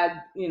just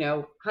had,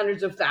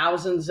 hundreds of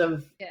thousands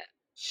of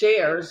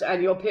shares,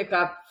 and you'll pick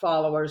up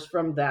followers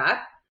from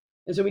that.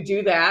 And so we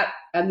do that.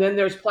 And then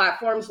there's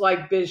platforms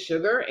like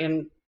BizSugar,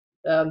 and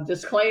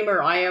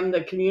disclaimer, I am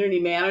the community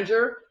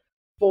manager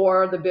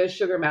for the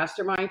BizSugar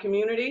Mastermind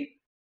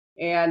community.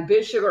 And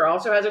BizSugar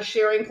also has a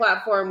sharing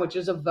platform, which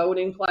is a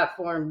voting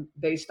platform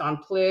based on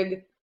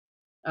Plig,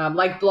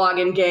 like Blog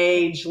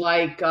Engage,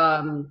 like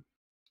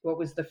what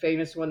was the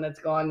famous one that's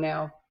gone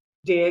now?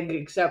 Dig,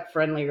 except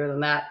friendlier than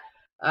that.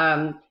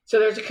 So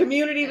there's a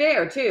community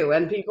there too,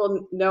 and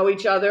people know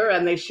each other,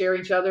 and they share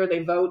each other,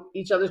 they vote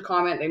each other's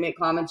comment, they make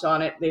comments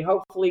on it, they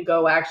hopefully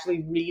go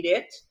actually read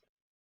it.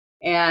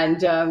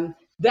 And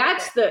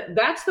that's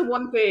the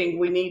one thing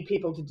we need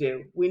people to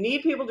do. We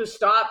need people to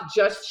stop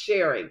just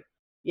sharing.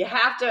 You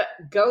have to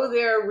go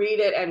there, read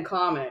it, and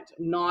comment,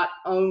 not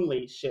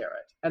only share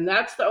it. And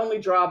that's the only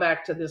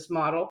drawback to this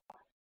model,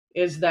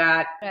 is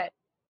that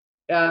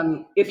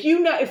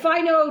if I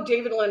know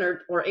David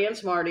Leonard or Ann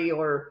Smarty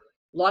or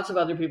lots of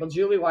other people,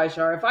 Julie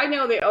Weishar, if I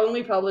know they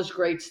only publish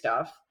great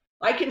stuff,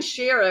 I can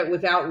share it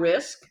without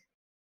risk,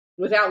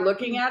 without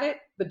looking at it,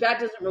 but that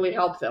doesn't really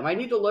help them. I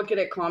need to look at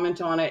it,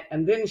 comment on it,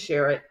 and then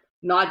share it,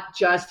 not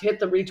just hit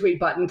the retweet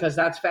button because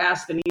that's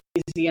fast and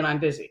easy and I'm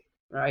busy,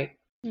 right?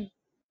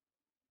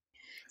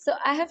 So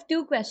I have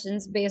 2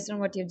 questions based on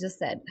what you've just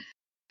said.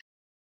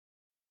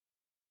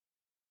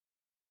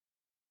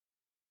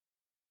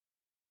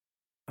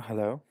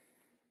 Hello?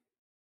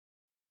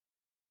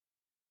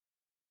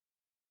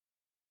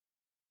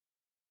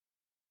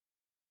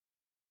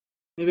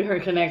 Maybe her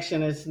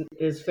connection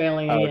is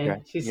failing again.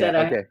 Okay. She said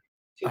I have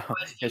 2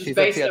 questions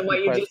based on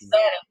what you just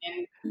said.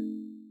 And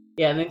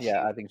Yeah, and then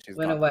Yeah, she I think she's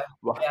went gone. away.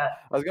 Well, Yeah.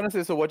 I was gonna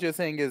say, so what you're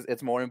saying is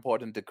it's more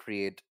important to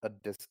create a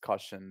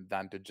discussion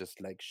than to just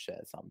like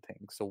share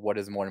something. So what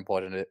is more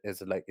important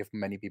is like if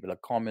many people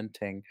are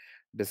commenting,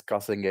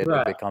 discussing it, it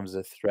Right. becomes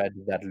a thread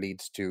that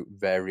leads to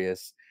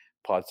various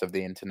parts of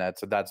the internet.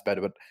 So that's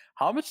better. But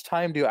how much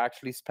time do you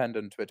actually spend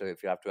on Twitter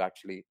if you have to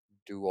actually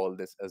do all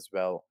this as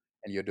well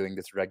and you're doing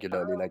this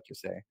regularly, like you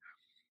say?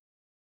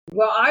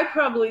 Well, I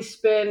probably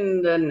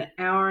spend an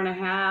hour and a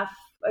half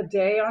a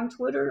day on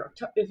Twitter.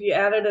 If you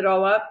added it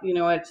all up,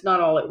 it's not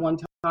all at one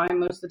time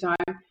most of the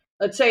time.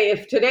 Let's say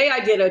if today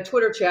I did a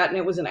Twitter chat and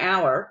it was an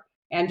hour,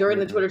 and during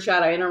the Mhm. Twitter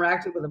chat I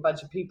interacted with a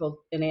bunch of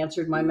people and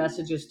answered my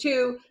messages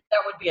too, that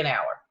would be an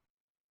hour.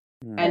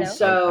 And Okay.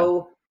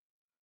 so,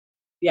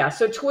 yeah,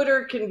 so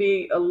Twitter can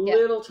be a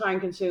little time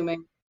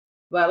consuming.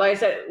 But like I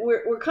said,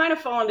 we're kind of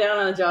falling down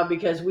on the job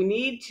because we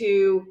need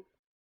to.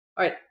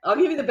 All right, I'll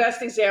give you the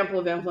best example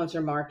of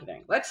influencer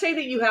marketing. Let's say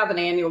that you have an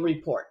annual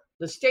report,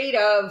 the state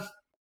of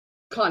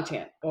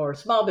content or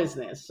small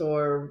business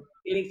or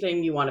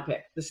anything you want to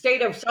pick. The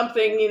state of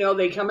something,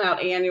 they come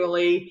out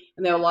annually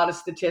and there are a lot of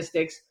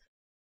statistics.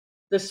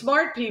 The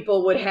smart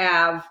people would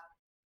have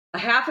a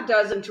half a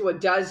dozen to a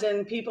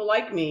dozen people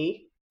like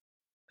me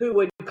who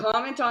would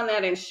comment on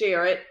that and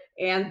share it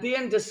and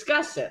then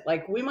discuss it.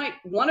 Like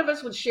one of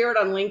us would share it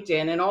on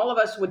LinkedIn and all of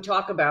us would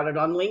talk about it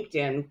on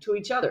LinkedIn to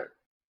each other.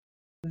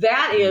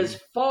 That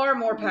is far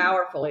more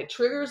powerful. It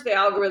triggers the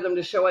algorithm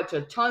to show it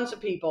to tons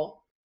of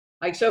people.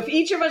 Like, so if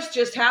each of us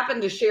just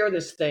happened to share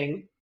this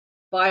thing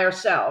by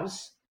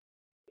ourselves,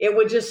 it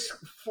would just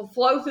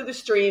flow through the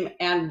stream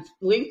and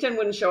LinkedIn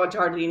wouldn't show it to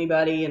hardly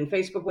anybody and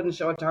Facebook wouldn't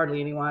show it to hardly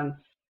anyone.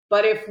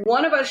 But if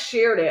one of us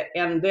shared it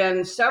and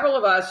then several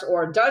of us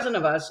or a dozen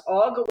of us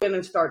all go in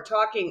and start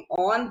talking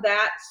on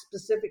that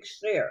specific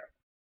share,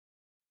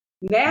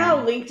 now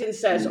LinkedIn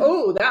says,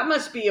 oh, that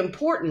must be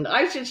important.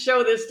 I should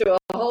show this to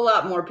a whole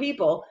lot more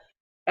people.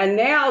 And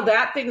now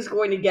that thing's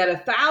going to get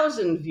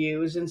 1,000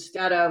 views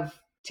instead of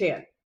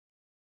 10.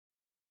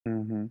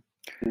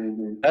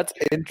 That's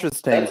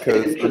interesting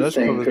because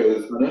Anushka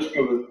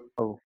was.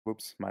 Oh,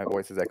 whoops, my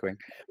voice is echoing.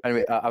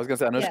 Anyway, I was going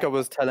to say, Anushka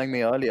was telling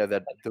me earlier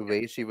that the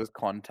way she was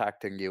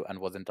contacting you and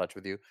was in touch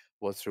with you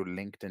was through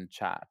LinkedIn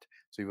chat.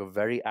 So you were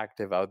very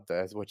active out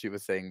there, is what she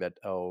was saying, that,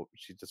 oh,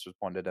 she just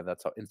responded and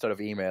that's how, instead of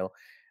email,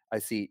 I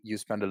see you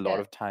spend a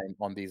lot of time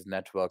on these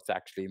networks,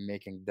 actually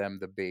making them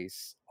the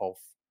base of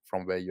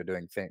from where you're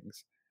doing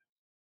things.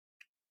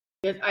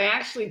 I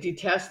actually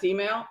detest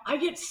email. I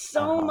get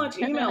so much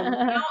email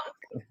now.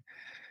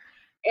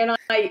 And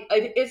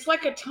it's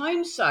like a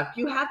time suck.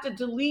 You have to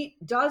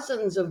delete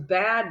dozens of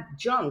bad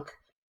junk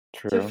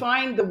to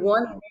find the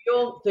one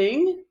real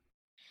thing.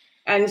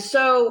 And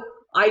so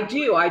I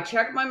do. I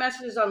check my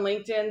messages on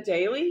LinkedIn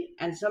daily,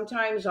 and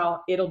sometimes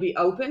it'll be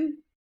open,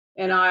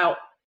 and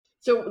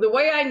so the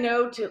way I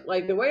know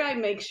the way I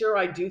make sure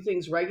I do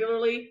things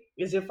regularly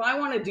is if I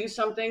want to do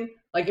something,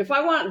 like if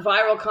I want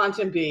viral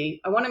content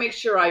I want to make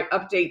sure I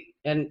update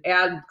and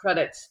add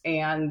credits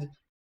and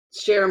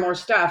share more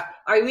stuff.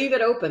 I leave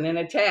it open in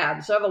a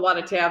tab. So I have a lot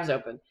of tabs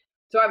open.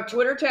 So I have a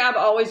Twitter tab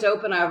always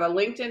open. I have a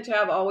LinkedIn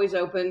tab always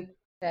open.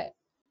 I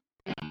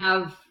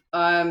have,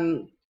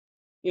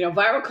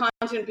 viral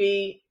content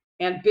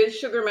and Biz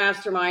Sugar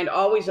Mastermind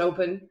always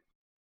open.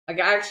 Like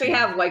I actually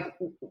have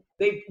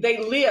they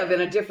live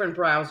in a different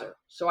browser.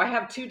 So I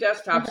have two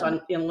desktops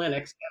in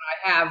Linux, and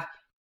I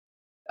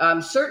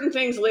have certain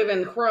things live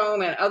in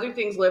Chrome and other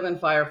things live in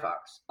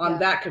Firefox on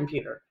that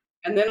computer.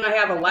 And then I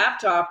have a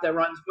laptop that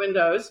runs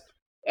Windows,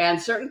 and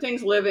certain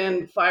things live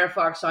in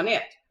Firefox on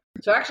it.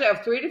 So actually I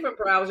have 3 different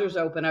browsers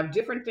open. I have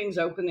different things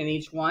open in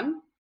each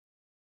one.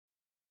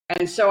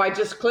 And so I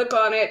just click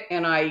on it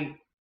and I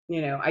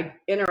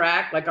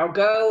interact. Like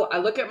I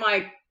look at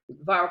my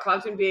viral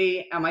content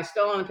am I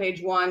still on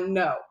page 1?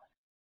 No.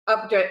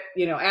 Update,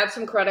 add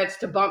some credits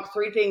to bump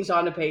 3 things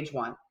onto page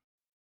 1,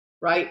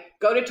 right?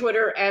 Go to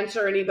Twitter,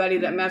 answer anybody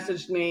that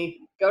messaged me,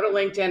 go to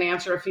LinkedIn,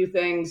 answer a few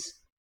things,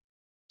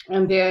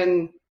 and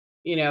then,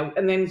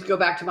 and then go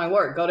back to my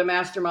work, go to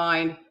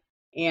Mastermind.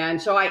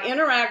 And so I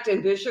interact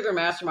in Biz Sugar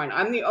Mastermind.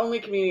 I'm the only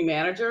community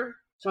manager,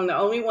 so I'm the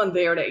only one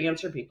there to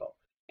answer people.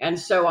 And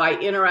so I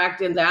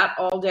interact in that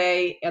all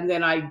day, and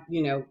then I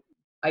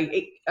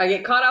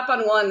get caught up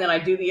on one, then I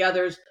do the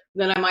others,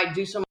 then I might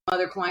do some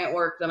other client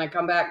work, then I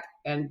come back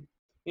and,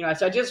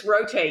 so I just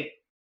rotate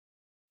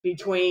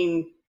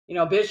between,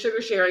 Biz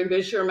Sugar Sharing,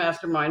 Biz Sugar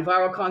Mastermind,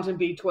 Viral Content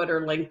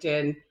Twitter,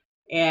 LinkedIn,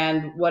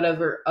 and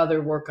whatever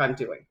other work I'm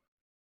doing.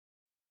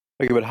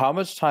 Okay, but how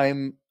much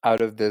time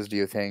out of this do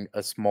you think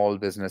a small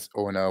business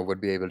owner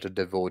would be able to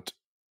devote,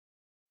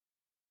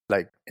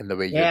 like in the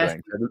way you're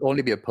doing? It will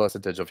only be a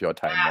percentage of your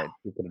time, right?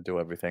 You couldn't do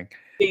everything.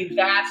 See,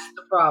 that's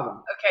the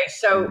problem. Okay,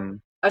 so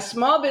a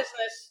small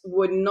business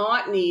would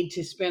not need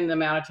to spend the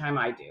amount of time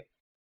I do.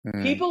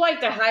 People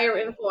like to hire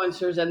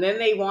influencers, and then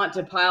they want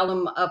to pile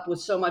them up with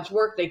so much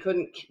work they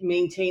couldn't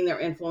maintain their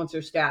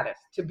influencer status.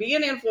 To be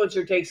an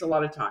influencer takes a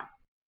lot of time.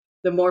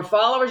 The more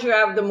followers you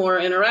have, the more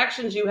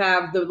interactions you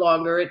have, the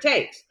longer it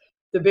takes.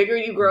 The bigger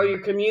you grow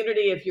your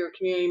community, if you're a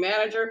community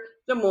manager,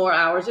 the more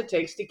hours it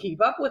takes to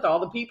keep up with all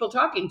the people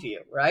talking to you,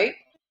 right?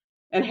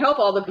 And help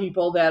all the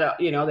people that,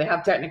 they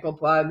have technical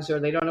bugs or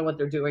they don't know what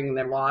they're doing and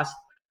they're lost.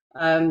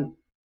 And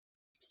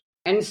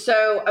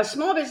so a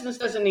small business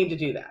doesn't need to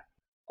do that.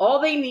 All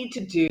they need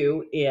to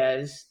do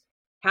is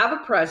have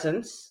a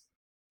presence,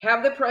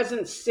 have the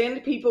presence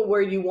send people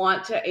where you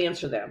want to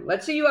answer them.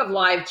 Let's say you have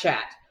live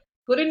chat.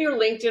 Put in your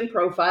LinkedIn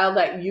profile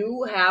that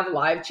you have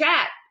live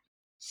chat.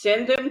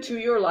 Send them to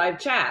your live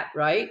chat,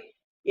 right?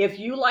 If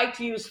you like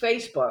to use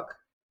Facebook,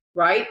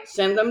 right?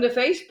 Send them to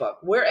Facebook.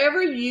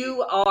 Wherever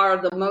you are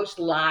the most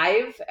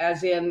live,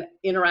 as in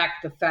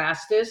interact the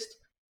fastest,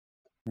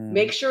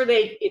 make sure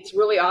it's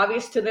really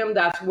obvious to them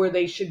that's where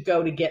they should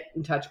go to get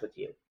in touch with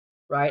you,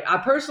 right? I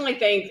personally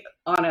think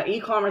on an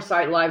e-commerce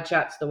site, live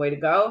chat's the way to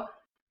go.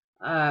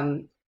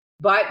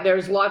 But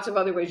there's lots of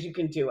other ways you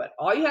can do it.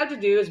 All you have to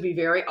do is be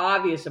very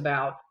obvious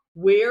about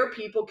where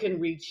people can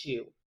reach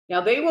you. Now,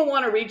 they will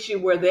want to reach you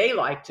where they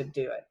like to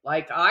do it.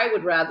 Like, I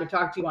would rather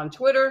talk to you on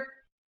Twitter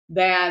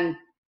than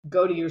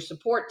go to your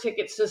support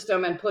ticket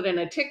system and put in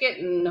a ticket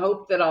and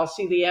hope that I'll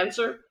see the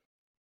answer,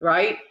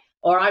 right?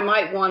 Or I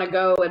might want to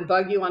go and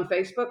bug you on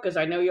Facebook because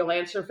I know you'll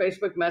answer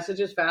Facebook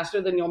messages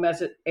faster than you'll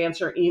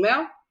answer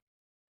email.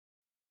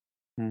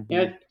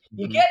 You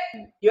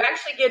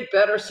actually get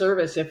better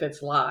service if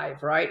it's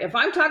live, right? If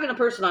I'm talking to a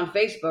person on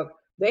Facebook,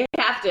 they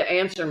have to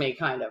answer me,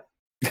 kind of.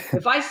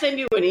 If I send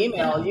you an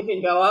email, you can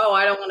go, oh,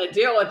 I don't want to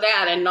deal with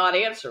that, and not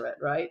answer it,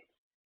 right?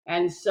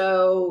 And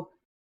so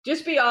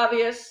just be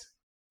obvious.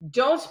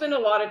 Don't spend a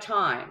lot of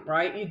time,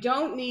 right? You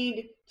don't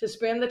need to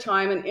spend the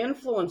time an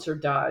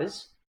influencer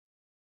does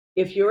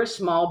if you're a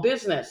small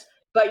business,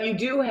 but you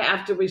do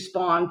have to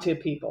respond to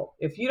people.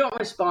 If you don't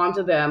respond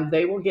to them,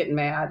 they will get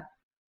mad.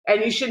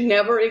 And you should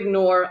never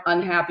ignore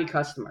unhappy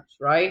customers,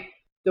 right?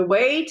 The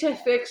way to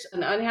fix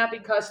an unhappy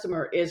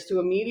customer is to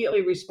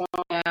immediately respond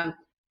to them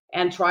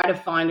and try to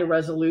find a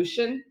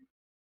resolution.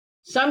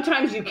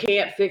 Sometimes you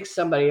can't fix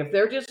somebody. If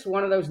they're just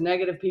one of those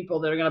negative people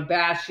that are going to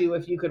bash you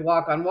if you could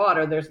walk on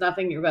water, there's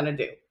nothing you're going to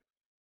do.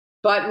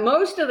 But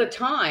most of the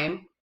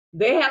time,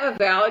 they have a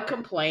valid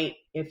complaint.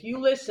 If you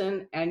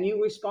listen and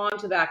you respond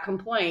to that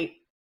complaint,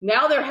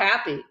 now they're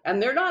happy.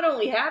 And they're not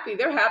only happy,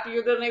 they're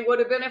happier than they would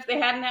have been if they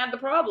hadn't had the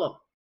problem.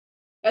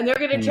 And they're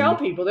going to tell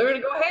people, they're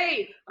going to go,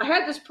 hey, I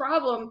had this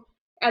problem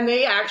and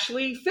they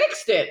actually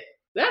fixed it.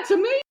 That's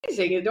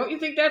amazing. Don't you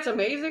think that's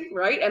amazing?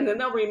 Right? And then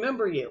they'll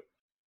remember you.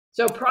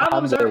 So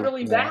problems aren't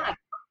really bad.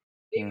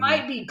 They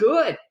might be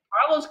good.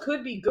 Problems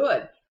could be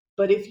good.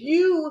 But if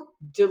you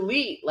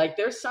delete, like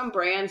there's some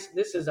brands,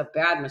 this is a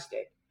bad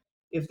mistake.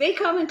 If they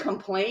come and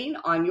complain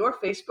on your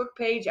Facebook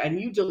page and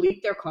you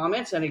delete their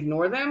comments and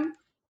ignore them,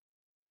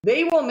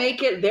 they will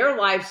make it their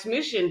life's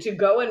mission to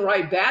go and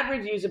write bad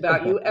reviews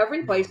about you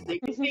every place they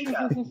can think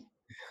of.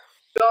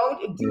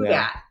 Don't do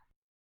that.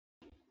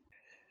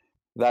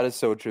 That is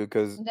so true,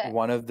 because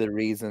one of the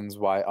reasons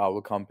why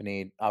our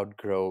company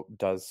Outgrow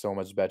does so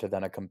much better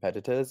than our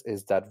competitors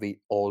is that we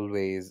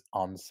always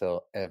answer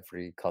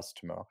every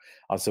customer.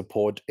 Our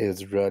support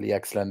is really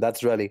excellent.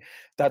 That's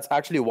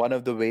actually one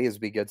of the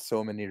ways we get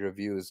so many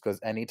reviews, because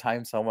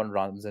anytime someone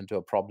runs into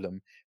a problem,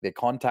 they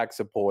contact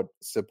support.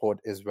 Support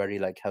is very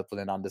helpful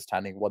in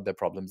understanding what their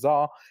problems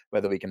are,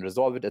 whether we can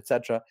resolve it,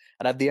 etc.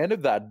 And at the end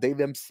of that, they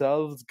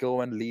themselves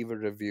go and leave a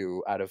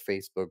review at a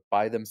Facebook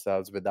by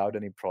themselves without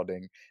any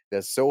prodding.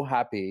 They're so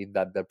happy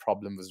that their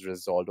problem was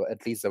resolved, or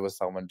at least there was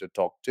someone to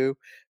talk to,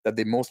 that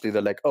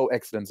they're like, oh,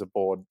 excellent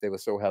support. They were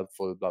so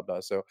helpful, blah, blah.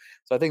 So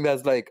I think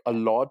there's a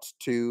lot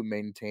to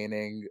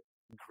maintaining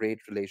great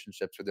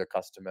relationships with your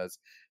customers,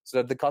 so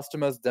that the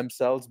customers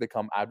themselves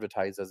become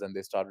advertisers and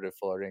they start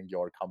referring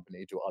your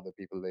company to other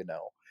people they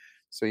know.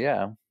 So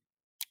yeah,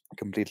 I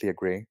completely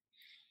agree.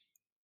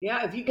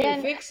 Yeah, if you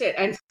can fix it.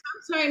 And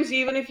sometimes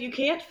even if you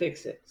can't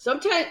fix it,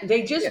 sometimes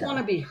they just want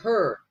to be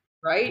heard,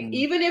 right?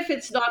 Even if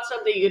it's not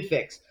something you could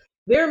fix.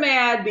 They're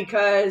mad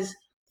because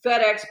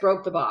FedEx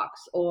broke the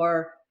box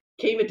or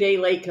came a day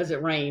late because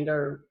it rained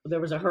or there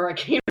was a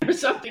hurricane or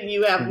something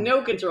you have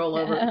no control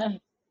over.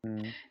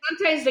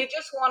 Sometimes they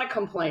just want to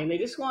complain. They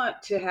just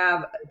want to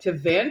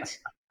vent.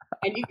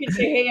 And you can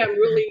say, hey, I'm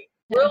really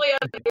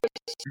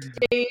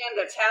understand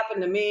that's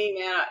happened to me,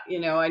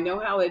 man. I know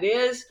how it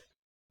is.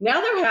 Now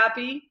they're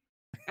happy,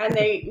 and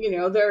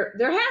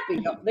they're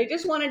happy. They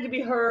just wanted to be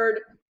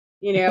heard.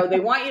 They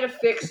want you to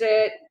fix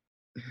it.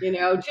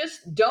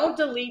 Just don't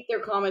delete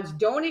their comments.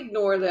 Don't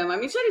ignore them. I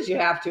mean, sometimes you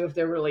have to if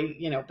they're really,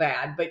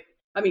 bad. But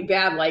I mean,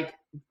 bad like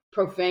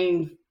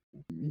profane.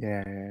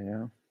 Yeah.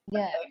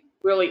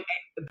 Really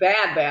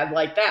bad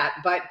like that.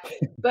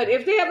 But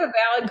if they have a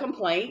valid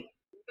complaint,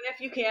 even if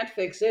you can't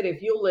fix it,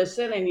 if you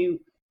listen and you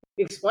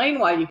explain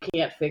why you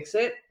can't fix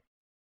it,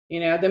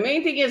 the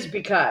main thing is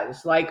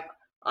because,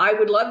 I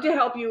would love to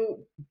help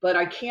you, but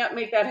I can't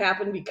make that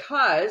happen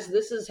because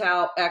this is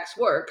how X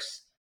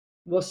works,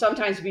 will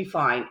sometimes be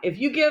fine.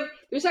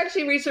 There's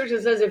actually research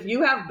that says if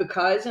you have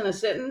because in a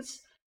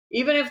sentence,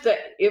 even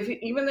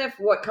if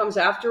what comes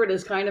after it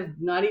is kind of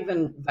not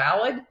even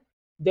valid,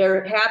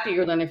 they're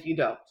happier than if you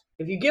don't.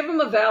 If you give them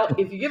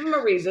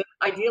a reason,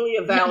 ideally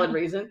a valid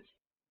reason,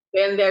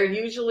 then they're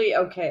usually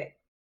okay.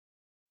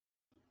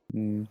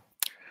 Mm,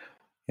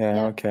 yeah,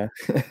 Yeah. okay.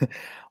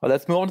 Well,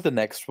 let's move on to the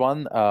next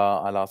one.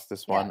 I'll ask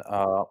this Yeah.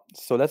 one.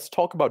 So let's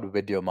talk about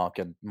video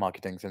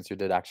marketing, since you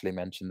did actually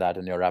mention that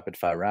in your rapid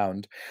fire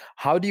round.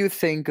 How do you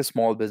think a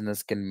small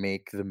business can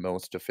make the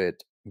most of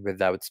it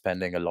without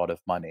spending a lot of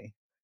money?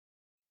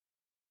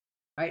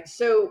 Right.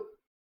 So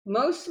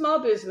most small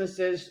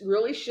businesses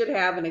really should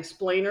have an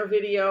explainer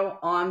video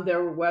on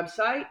their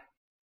website.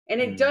 And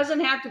it Mm, doesn't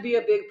have to be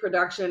a big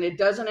production. It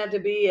doesn't have to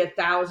be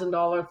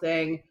 $1,000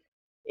 thing.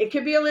 It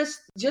could be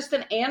just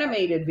an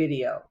animated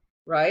video,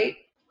 right?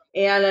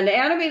 And an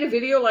animated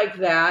video like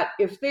that,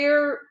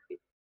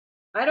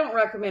 I don't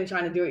recommend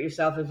trying to do it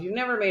yourself. If you've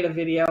never made a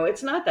video,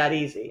 it's not that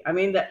easy. I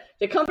mean,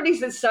 the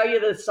companies that sell you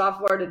the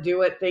software to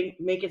do it, they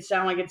make it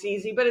sound like it's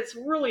easy, but it's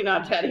really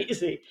not that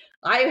easy.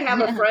 I have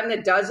a Yeah. friend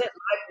that does it.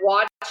 I've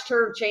watched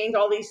her change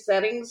all these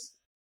settings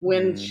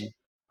when mm,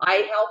 I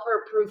help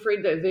her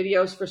proofread the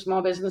videos for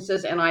small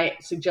businesses, and I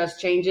suggest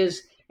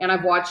changes. And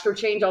I've watched her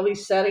change all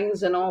these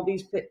settings and all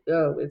these.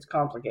 Oh, it's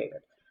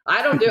complicated.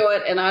 I don't do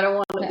it, and I don't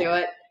want to do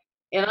it,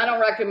 and I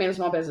don't recommend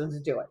small businesses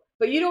do it.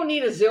 But you don't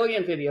need a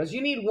zillion videos.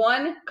 You need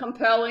one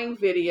compelling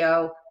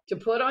video to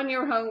put on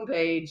your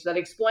homepage that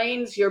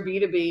explains your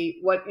B2B,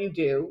 what you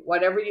do,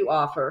 whatever you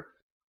offer,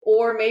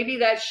 or maybe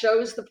that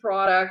shows the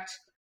product,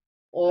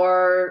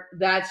 or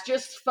that's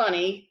just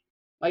funny.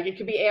 Like it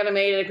could be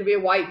animated, it could be a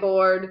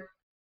whiteboard.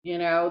 You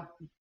know,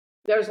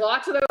 there's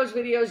lots of those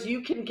videos.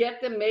 You can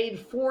get them made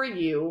for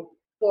you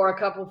for a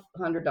couple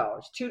 $100,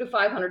 $200 to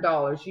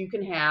 $500. You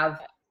can have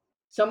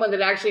someone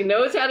that actually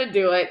knows how to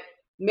do it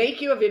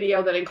make you a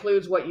video that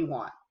includes what you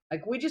want.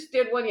 Like we just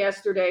did one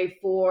yesterday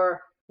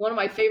for one of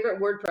my favorite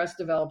WordPress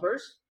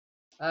developers,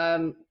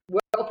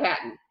 Will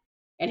Patton.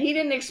 And he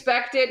didn't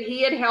expect it.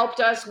 He had helped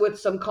us with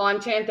some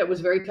content that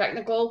was very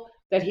technical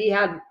that he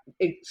had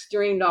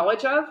extreme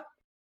knowledge of.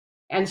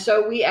 And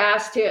so we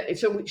asked him,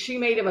 so she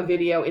made him a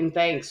video in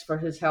thanks for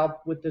his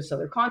help with this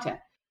other content.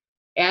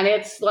 And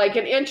it's like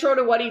an intro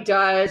to what he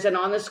does. And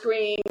on the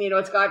screen,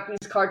 it's got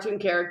these cartoon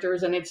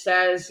characters and it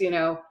says,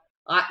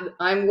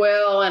 I'm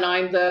Will and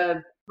I'm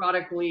the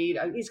product lead.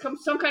 He's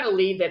some kind of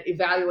lead that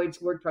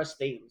evaluates WordPress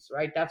themes,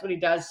 right? That's what he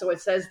does. So it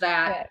says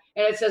that.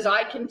 Yeah. And it says,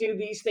 I can do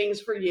these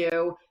things for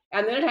you.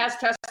 And then it has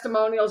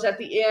testimonials at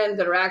the end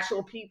that are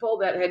actual people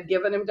that had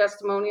given him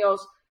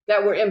testimonials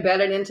that were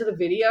embedded into the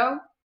video.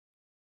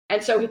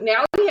 And so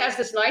now he has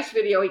this nice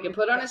video he can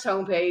put on his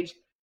homepage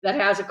that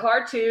has a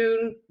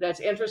cartoon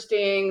that's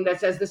interesting, that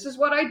says, this is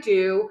what I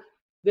do.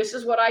 This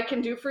is what I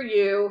can do for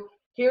you.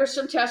 Here's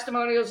some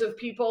testimonials of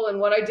people and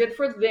what I did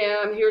for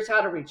them. Here's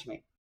how to reach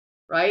me,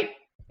 right?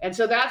 And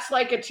so that's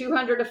like a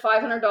 $200 to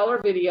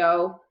 $500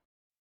 video.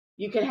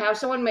 You can have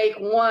someone make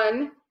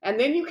one, and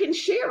then you can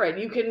share it.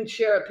 You can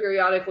share it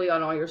periodically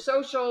on all your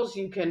socials.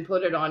 You can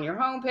put it on your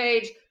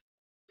homepage.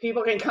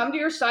 People can come to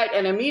your site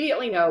and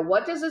immediately know,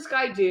 what does this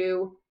guy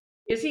do?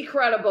 Is he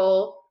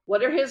credible?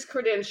 What are his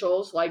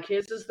credentials? Like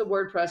his is the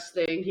WordPress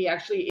thing. He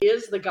actually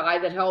is the guy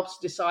that helps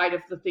decide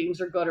if the themes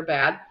are good or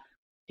bad.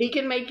 He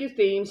can make you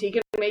themes. He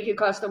can make you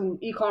custom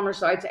e-commerce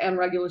sites and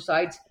regular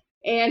sites.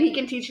 And he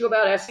can teach you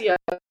about SEO.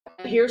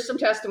 Here's some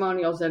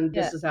testimonials and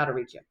this is how to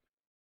reach you.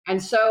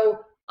 And so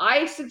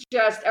I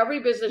suggest every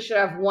business should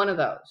have one of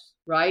those,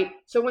 right?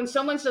 So when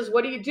someone says,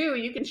 what do?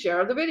 You can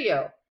share the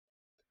video.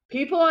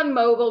 People on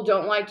mobile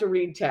don't like to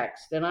read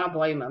text, and I don't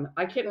blame them.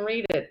 I couldn't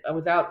read it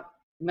without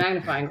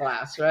magnifying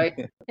glass, right?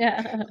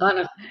 Yeah. on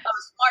a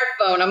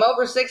smartphone. I'm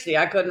over 60.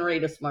 I couldn't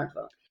read a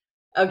smartphone.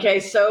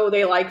 Okay, so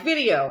they like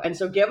video. And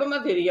so give them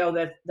a video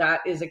that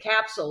is a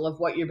capsule of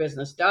what your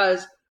business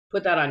does.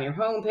 Put that on your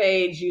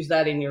homepage. Use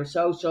that in your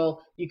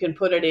social. You can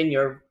put it in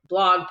your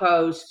blog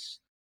posts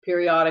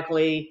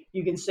periodically.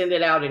 You can send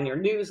it out in your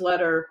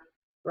newsletter,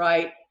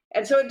 right?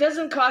 And so it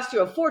doesn't cost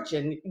you a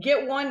fortune.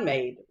 Get one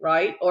made,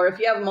 right? Or if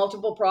you have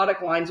multiple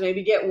product lines,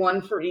 maybe get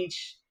one for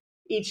each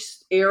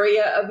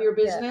area of your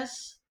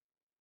business.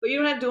 But you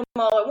don't have to do them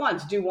all at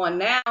once. Do one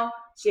now,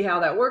 see how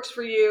that works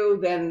for you,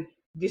 then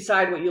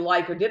decide what you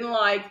like or didn't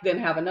like, then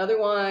have another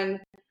one.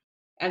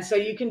 And so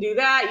you can do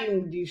that. You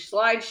can do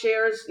slide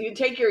shares. You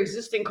take your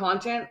existing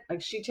content.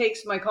 Like she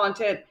takes my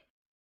content.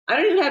 I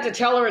don't even have to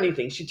tell her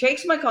anything. She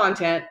takes my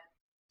content.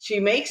 She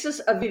makes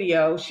us a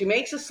video. She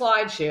makes a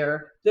slide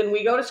share. Then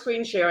we go to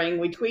screen sharing.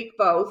 We tweak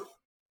both.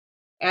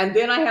 And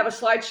then I have a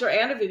slide share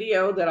and a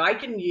video that I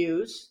can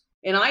use.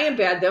 And I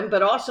embed them,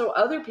 but also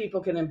other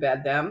people can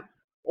embed them.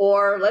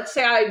 Or let's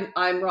say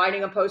I'm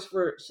writing a post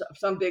for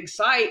some big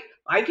site.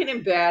 I can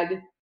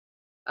embed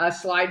a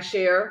slide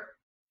share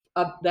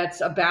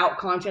that's about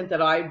content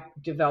that I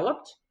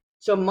developed.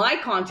 So my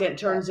content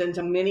turns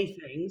into many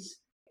things.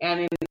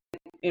 And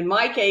in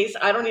my case,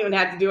 I don't even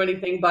have to do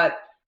anything but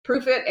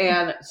proof it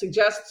and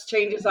suggest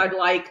changes I'd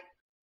like.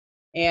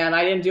 And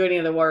I didn't do any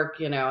of the work,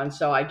 and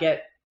so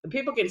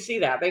people can see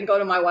that. They can go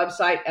to my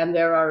website and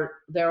there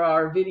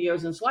are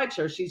videos and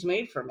slideshows she's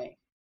made for me.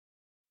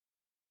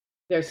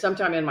 They're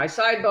sometime in my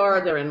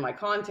sidebar, they're in my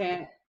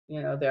content,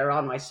 they're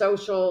on my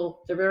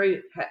social. They're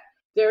very,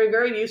 very,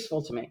 very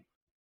useful to me.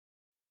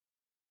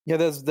 Yeah,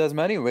 there's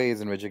many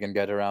ways in which you can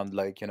get around,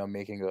 like,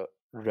 making a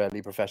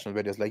really professional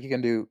videos. Like you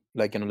can do,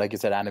 like, like you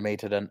said,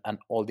 animated and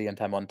all the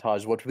entire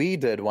montage. What we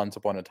did once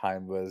upon a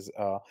time was,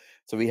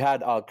 so we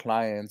had our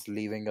clients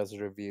leaving us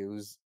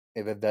reviews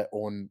with their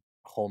own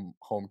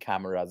home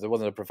cameras. It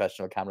wasn't a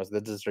professional camera, so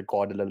they just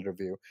record a little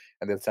review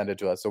and they'll send it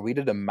to us. So we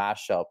did a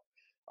mashup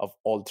of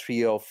all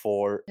three or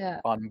four Yeah.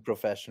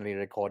 unprofessionally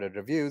recorded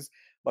reviews,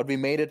 but we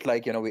made it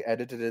like, we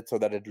edited it so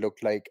that it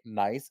looked like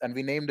nice, and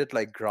we named it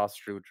like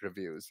grassroots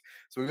reviews.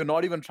 So we were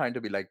not even trying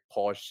to be like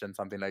posh and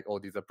something like, oh,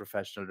 these are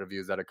professional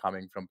reviews that are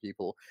coming from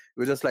people.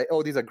 We were just like,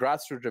 oh, these are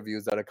grassroots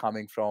reviews that are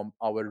coming from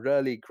our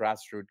really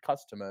grassroots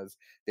customers.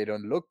 They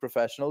don't look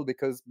professional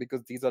because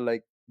these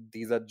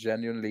are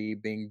genuinely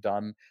being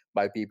done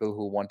by people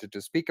who wanted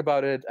to speak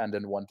about it and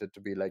then wanted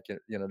to be like,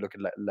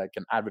 looking like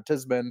an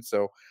advertisement.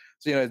 So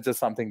it's just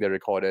something they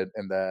recorded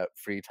in their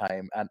free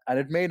time, and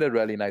it made a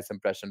really nice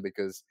impression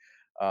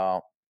uh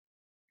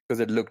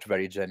because it looked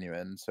very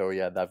genuine. So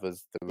yeah, that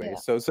was the way.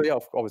 Yeah. So yeah,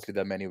 obviously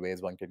there are many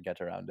ways one can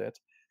get around it.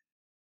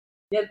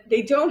 Yeah,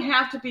 they don't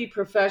have to be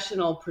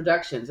professional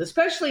productions,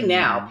 especially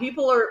now. Mm,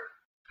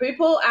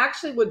 People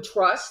actually would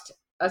trust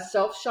a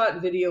self-shot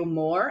video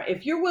more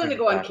if you're willing to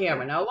go on exactly.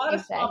 camera. Now, a lot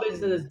of small Exactly.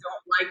 businesses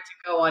don't like to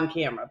go on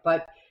camera,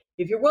 but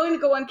if you're willing to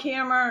go on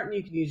camera,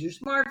 you can use your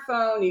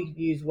smartphone, you can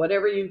use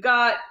whatever you've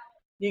got,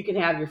 you can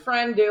have your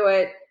friend do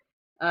it.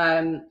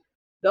 Um,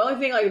 the only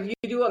thing, like if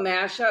you do a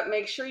mashup,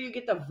 make sure you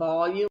get the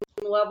volume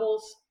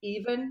levels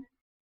even,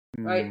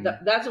 right?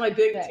 Mm. That's my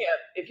big Right. tip.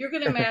 If you're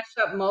going to mash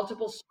up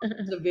multiple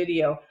sources of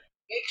video,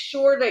 make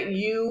sure that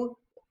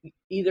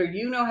either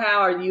you know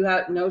how or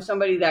know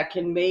somebody that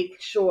can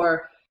make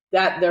sure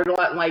that they're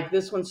not like,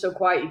 this one's so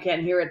quiet you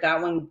can't hear it,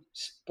 that one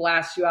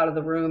blasts you out of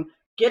the room.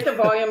 Get the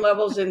volume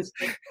levels in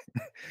sync,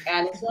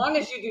 and as long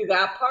as you do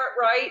that part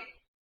right,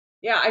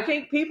 yeah, I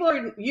think people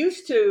are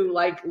used to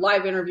like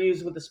live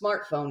interviews with a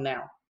smartphone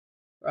now,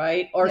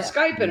 right? Or Yeah.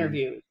 Skype Mm.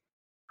 interviews,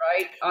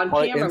 right? On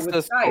Or camera with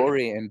Insta Skype.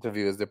 story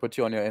interviews. They put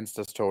you on your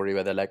Insta story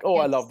where they're like, oh,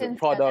 I love the Instant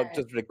product, connect.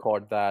 just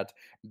record that,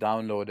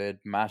 download it,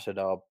 mash it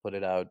up, put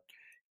it out,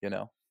 you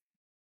know.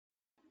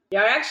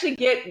 Yeah, I actually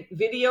get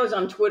videos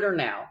on Twitter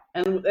now.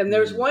 And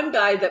there's Mm. one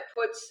guy that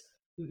puts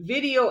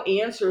video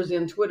answers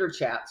in Twitter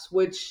chats,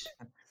 which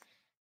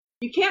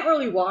you can't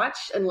really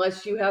watch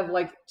unless you have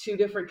like two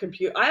different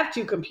computers. I have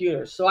two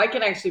computers, so I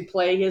can actually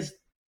play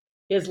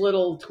his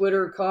little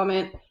Twitter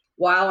comment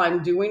while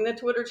I'm doing the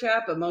Twitter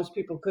chat, but most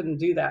people couldn't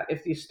do that.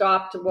 If you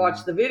stop to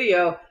watch Mm. the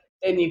video,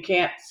 then you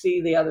can't see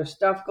the other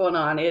stuff going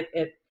on.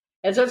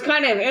 And so it's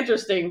kind of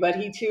interesting, but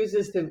he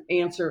chooses to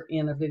answer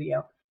in a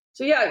video.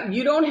 So yeah,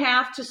 you don't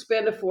have to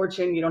spend a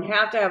fortune. You don't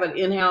have to have an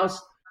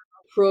in-house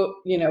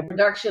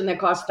production that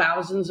costs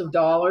thousands of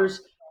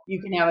dollars.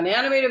 You can have an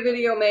animated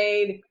video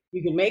made.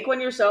 You can make one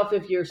yourself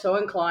if you're so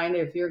inclined,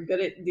 if you're good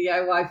at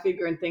DIY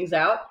figuring things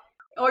out.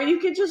 Or you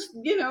could just,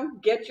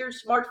 get your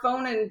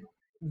smartphone and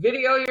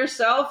video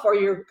yourself or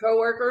your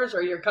coworkers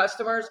or your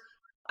customers.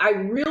 I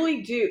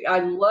really do. I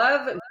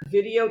love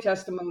video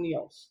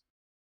testimonials.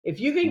 If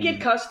you can get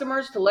Mm.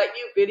 customers to let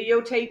you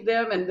videotape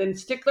them and then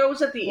stick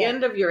those at the Yeah.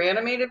 end of your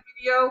animated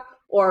video,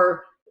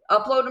 or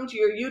upload them to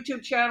your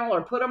YouTube channel,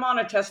 or put them on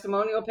a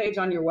testimonial page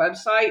on your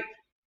website,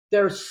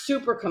 they're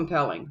super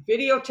compelling.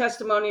 Video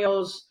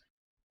testimonials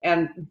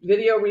and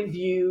video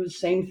reviews,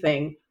 same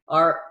thing,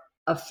 are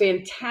a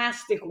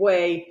fantastic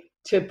way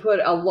to put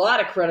a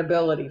lot of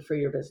credibility for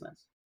your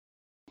business.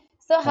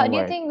 So how All do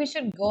you right. think we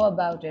should go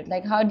about it?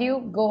 Like, how do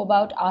you go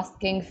about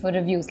asking for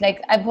reviews?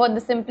 Like, I've heard the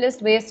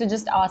simplest way is to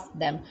just ask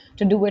them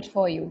to do it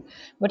for you.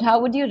 But how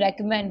would you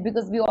recommend?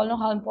 Because we all know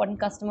how important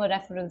customer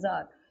referrals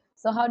are.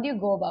 So how do you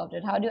go about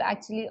it? How do you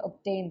actually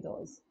obtain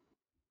those?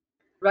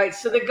 Right.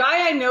 So the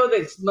guy I know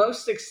that's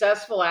most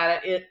successful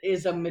at it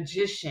is a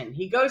magician.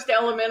 He goes to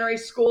elementary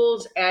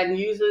schools and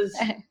uses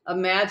a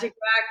magic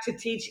back to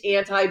teach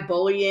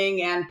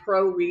anti-bullying and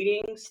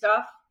pro-reading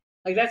stuff.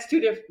 Like that's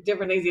two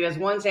different things he does.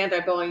 One's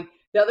anti-bullying,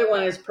 the other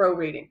one is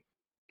pro-reading.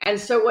 And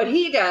so what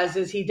he does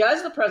is he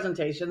does the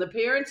presentation. The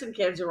parents and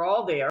kids are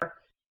all there.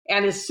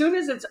 And as soon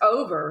as it's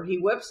over, he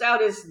whips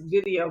out his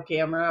video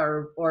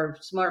camera or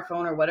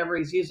smartphone or whatever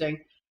he's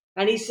using,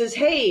 and he says,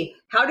 hey,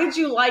 how did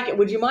you like it?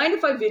 Would you mind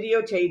if I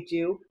videotaped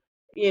you?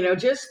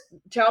 Just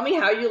tell me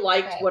how you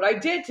liked Right. what I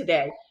did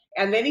today.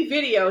 And then he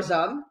videos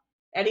them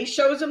and he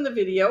shows them the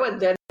video, and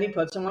then he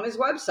puts them on his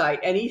website.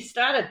 And he's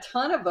got a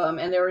ton of them,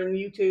 and they're in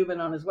YouTube and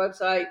on his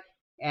website.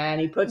 And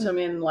he puts them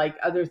in like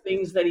other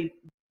things that he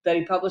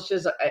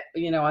publishes,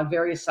 on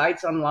various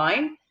sites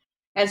online.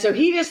 And so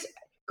he just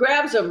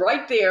grabs them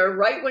right there,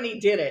 right when he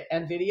did it,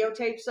 and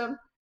videotapes them.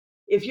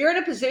 If you're in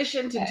a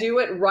position to do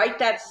it right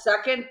that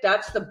second,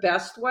 that's the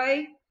best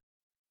way.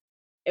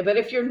 But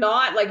if you're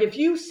not, like if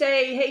you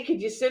say, hey,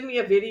 could you send me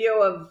a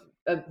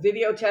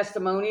video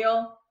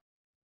testimonial?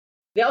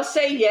 They'll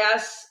say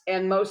yes,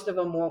 and most of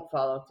them won't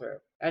follow through.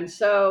 And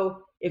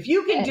so if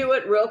you can do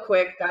it real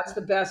quick, that's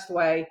the best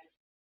way.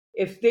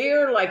 If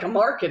they're like a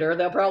marketer,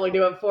 they'll probably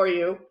do it for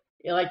you,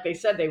 like they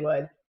said they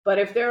would. But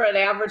if they're an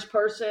average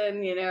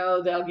person,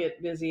 they'll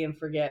get busy and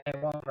forget, it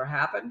won't ever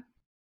happen.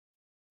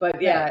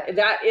 But yeah,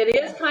 that it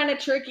is kind of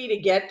tricky to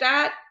get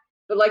that.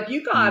 But like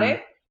you got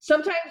it.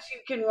 Sometimes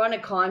you can run a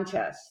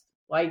contest.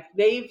 Like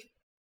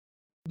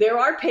there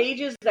are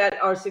pages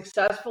that are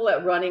successful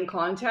at running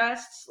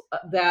contests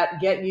that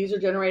get user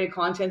generated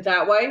content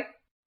that way.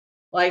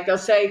 Like they'll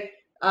say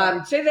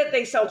that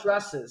they sell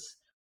dresses.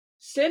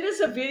 Send us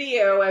a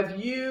video of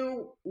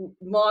you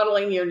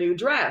modeling your new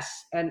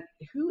dress. And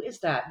who is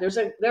that?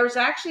 There's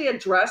actually a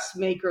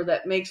dressmaker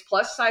that makes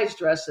plus size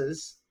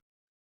dresses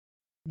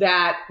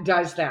that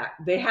does that.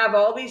 They have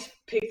all these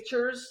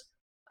pictures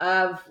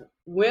of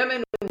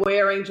women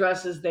wearing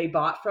dresses they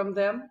bought from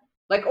them,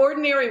 like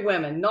ordinary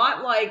women,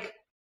 not like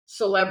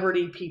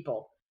celebrity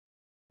people,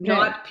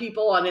 not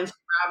people on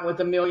Instagram with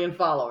 1 million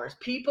followers,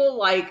 people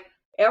like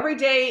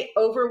everyday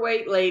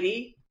overweight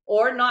lady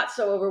or not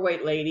so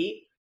overweight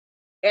lady.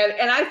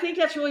 And I think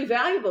that's really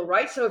valuable,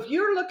 right? So if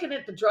you're looking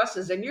at the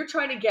dresses and you're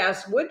trying to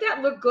guess, would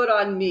that look good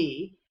on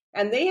me?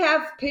 And they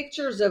have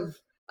pictures of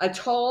a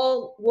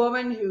tall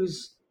woman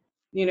who's,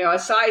 a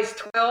size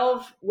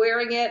 12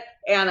 wearing it,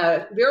 and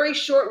a very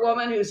short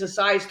woman who's a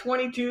size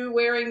 22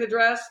 wearing the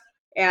dress,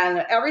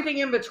 and everything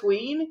in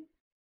between.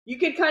 You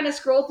could kind of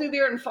scroll through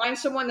there and find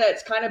someone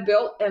that's kind of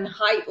built and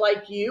height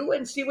like you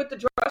and see what the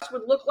dress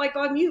would look like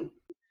on you.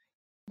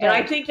 And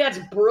I think that's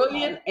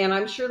brilliant, and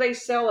I'm sure they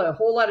sell a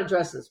whole lot of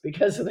dresses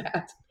because of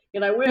that.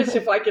 And I wish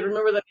if I could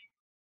remember the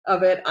name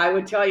of it, I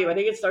would tell you. I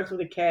think it starts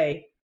with a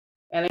K,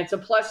 and it's a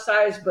plus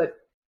size, but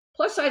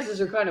plus sizes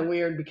are kind of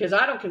weird because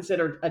I don't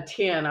consider a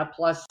 10 a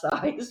plus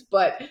size,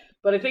 but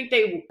I think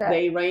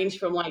they range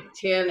from like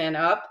 10 and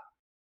up,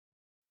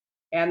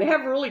 and they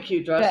have really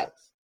cute dresses.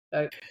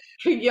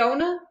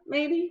 Kiona,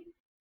 maybe?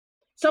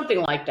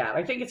 Something like that.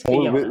 I think it's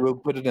Kiona. We'll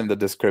put it in the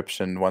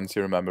description once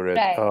you remember it.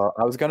 Right.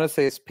 I was going to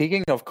say,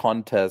 speaking of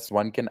contests,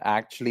 one can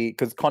actually,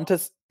 because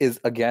contest is,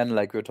 again,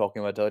 like we were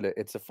talking about earlier,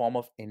 it's a form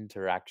of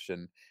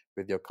interaction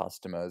with your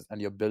customers,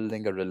 and you're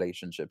building a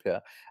relationship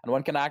here. And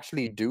one can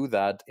actually do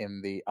that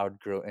in the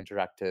Outgrow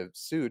Interactive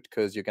suite,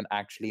 because you can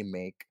actually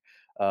make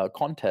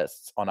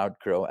contests on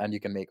Outgrow, and you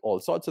can make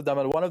all sorts of them.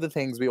 And one of the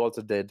things we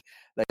also did,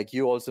 like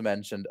you also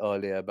mentioned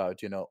earlier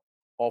about,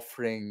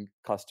 offering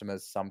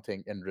customers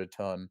something in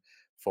return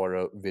for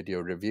a video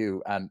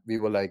review. And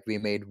we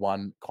made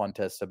one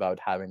contest about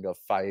having a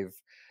 $5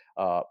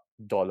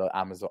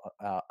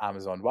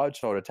 Amazon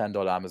voucher or a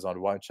 $10 Amazon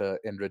voucher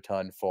in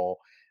return for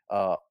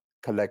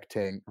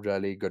collecting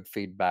really good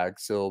feedback.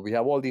 So we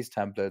have all these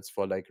templates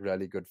for like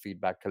really good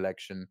feedback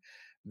collection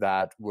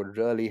that would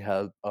really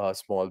help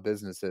small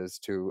businesses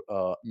to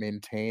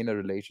maintain a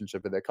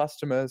relationship with their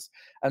customers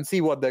and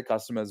see what their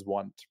customers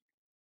want.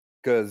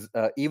 Because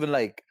even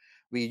like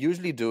we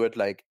usually do it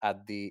like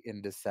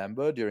in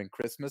December during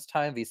Christmas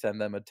time, we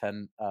send them a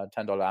 $10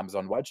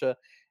 Amazon voucher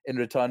in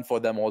return for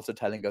them also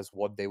telling us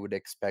what they would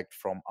expect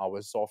from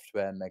our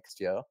software next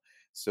year.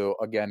 So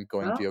again,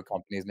 going to your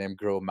company's name,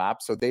 Grow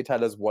Map. So they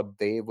tell us what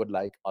they would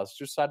like us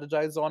to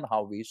strategize on,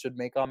 how we should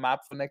make our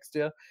map for next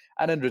year.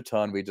 And in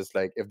return, we just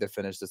like, if they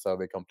finish the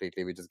survey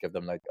completely, we just give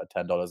them like a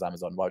 $10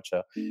 Amazon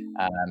voucher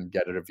and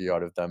get a review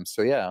out of them.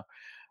 So yeah.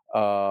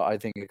 I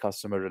think maintaining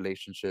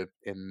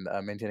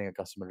a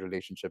customer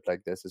relationship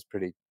like this is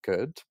pretty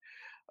good.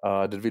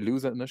 Did we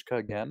lose Anushka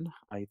again?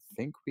 I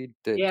think we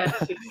did.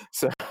 Yes.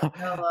 So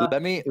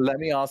let me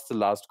ask the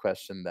last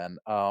question then.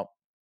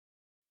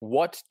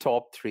 What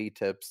top 3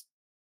 tips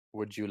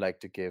would you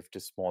like to give to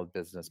small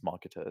business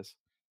marketers?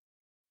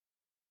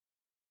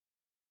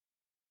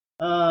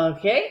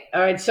 Okay.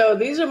 All right. So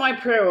these are my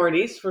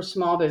priorities for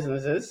small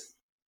businesses,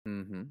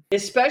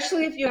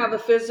 especially if you have a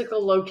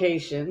physical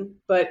location.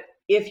 But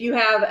if you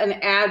have an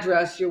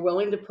address you're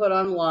willing to put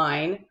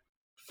online,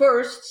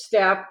 first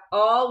step,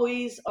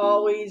 always,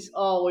 always,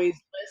 always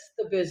list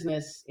the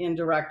business in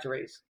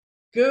directories.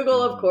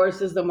 Google, of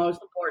course, is the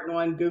most important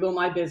one. Google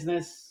My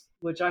Business,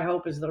 which I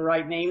hope is the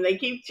right name. They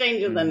keep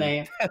changing the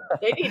name.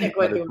 They need to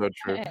quit doing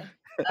that.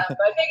 But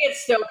I think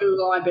it's still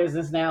Google My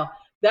Business now.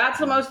 That's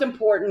the most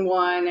important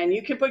one. And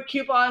you can put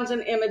coupons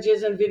and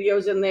images and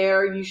videos in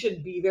there. You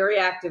should be very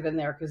active in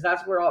there because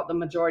that's where the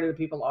majority of the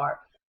people are.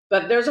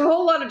 But there's a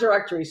whole lot of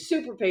directories,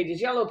 super pages,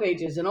 yellow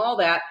pages, and all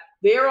that.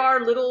 There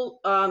are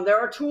there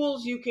are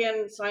tools you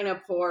can sign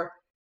up for.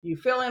 You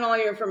fill in all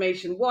your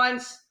information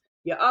once,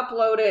 you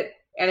upload it,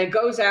 and it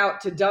goes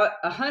out to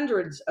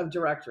hundreds of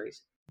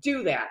directories.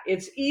 Do that.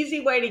 It's an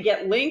easy way to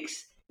get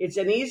links. It's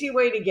an easy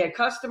way to get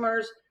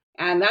customers.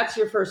 And that's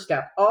your first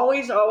step.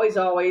 Always, always,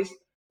 always,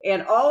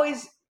 and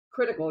always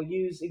critical,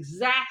 use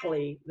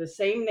exactly the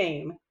same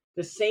name,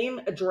 the same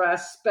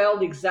address,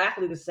 spelled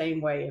exactly the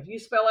same way. If you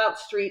spell out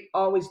street,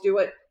 always do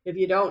it. If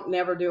you don't,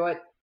 never do it.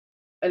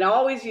 And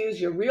always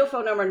use your real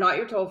phone number, not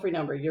your toll-free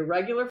number, your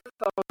regular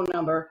phone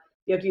number.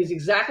 You have to use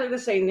exactly the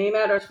same name,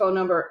 address, phone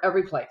number,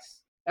 every place.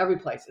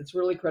 It's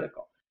really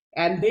critical.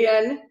 And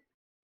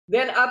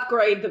then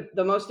upgrade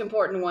the most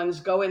important ones,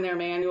 go in there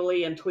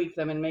manually and tweak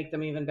them and make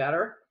them even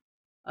better.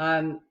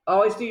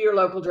 Always do your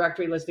local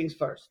directory listings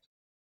first.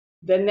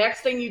 The next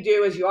thing you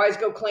do is you always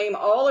go claim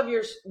all of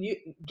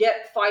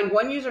find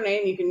one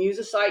username. You can use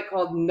a site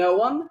called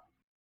Noam,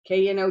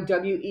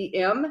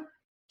 KNOWEM,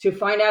 to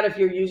find out if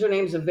your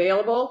username is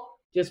available.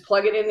 Just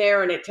plug it in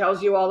there and it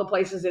tells you all the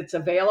places it's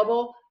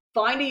available.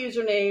 Find a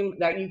username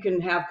that you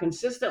can have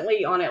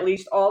consistently on at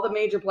least all the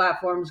major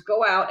platforms.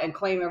 Go out and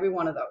claim every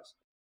one of those.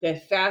 The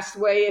fast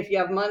way, if you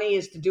have money,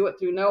 is to do it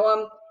through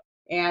Noam,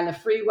 and the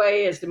free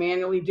way is to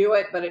manually do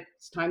it, but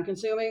it's time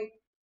consuming.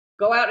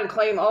 Go out and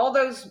claim all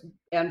those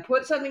and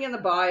put something in the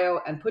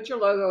bio and put your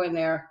logo in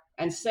there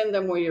and send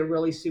them where you're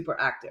really super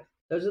active.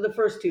 Those are the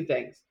first two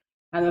things.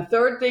 And the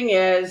third thing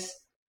is,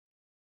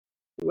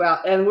 well,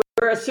 and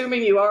we're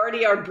assuming you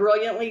already are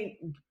brilliantly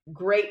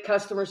great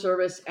customer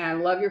service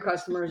and love your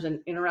customers and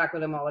interact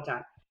with them all the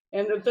time.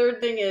 And the third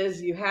thing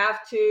is you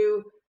have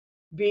to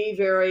be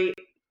very,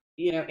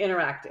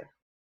 interactive.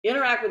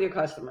 Interact with your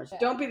customers. Yeah.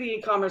 Don't be the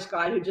e-commerce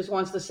guy who just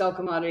wants to sell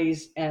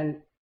commodities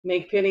and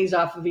make pennies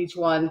off of each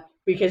one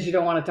because you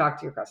don't want to talk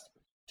to your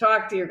customers.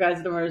 Talk to your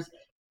customers.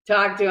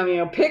 Talk to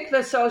them. Pick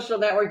the social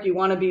network you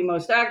want to be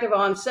most active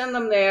on. Send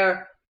them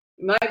there.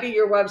 It might be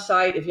your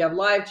website if you have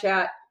live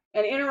chat,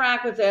 and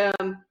interact with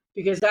them,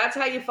 because that's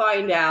how you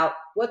find out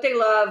what they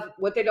love,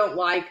 what they don't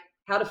like,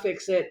 how to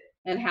fix it,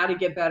 and how to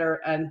get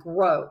better and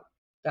grow.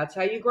 That's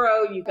how you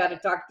grow. You've got to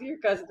talk to your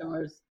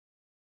customers.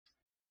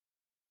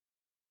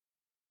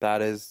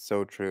 That is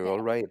so true. All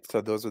right. So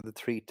those are the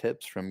 3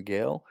 tips from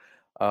Gail.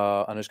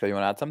 Anushka, you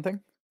want to add something?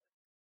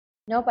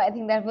 Nope, I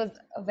think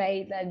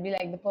that'd be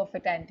like the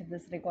perfect end to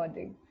this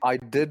recording. I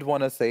did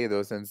want to say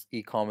though, since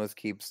e-commerce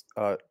keeps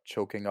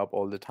choking up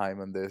all the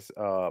time on this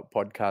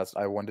podcast,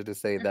 I wanted to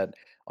say that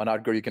on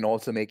Outgrow you can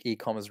also make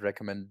e-commerce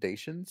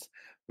recommendations,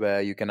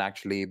 where you can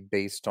actually,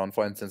 based on,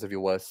 for instance, if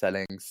you were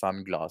selling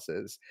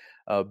sunglasses,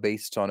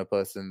 based on a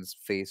person's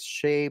face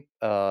shape,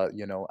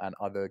 and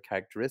other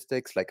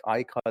characteristics like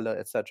eye color,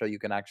 etc., you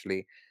can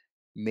actually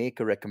make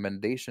a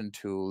recommendation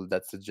tool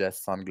that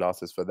suggests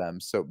sunglasses for them.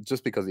 So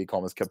just because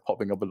e-commerce kept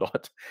popping up a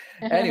lot.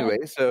 Anyway,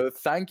 so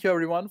thank you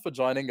everyone for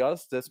joining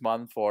us this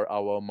month for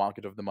our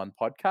Market of the Month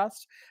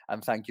podcast.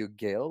 And thank you,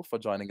 Gail, for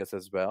joining us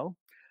as well.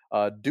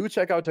 Do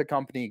check out our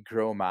company,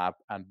 GrowMap.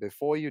 And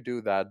before you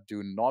do that,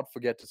 do not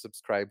forget to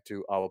subscribe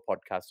to our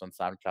podcast on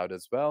SoundCloud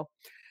as well.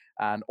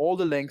 And all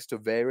the links to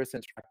various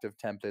interactive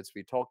templates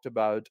we talked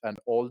about and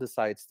all the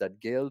sites that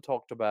Gail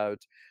talked about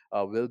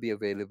will be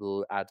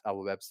available at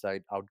our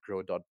website,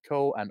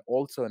 outgrow.co, and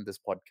also in this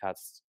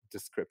podcast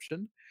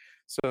description.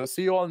 So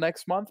see you all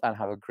next month and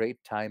have a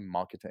great time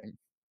marketing.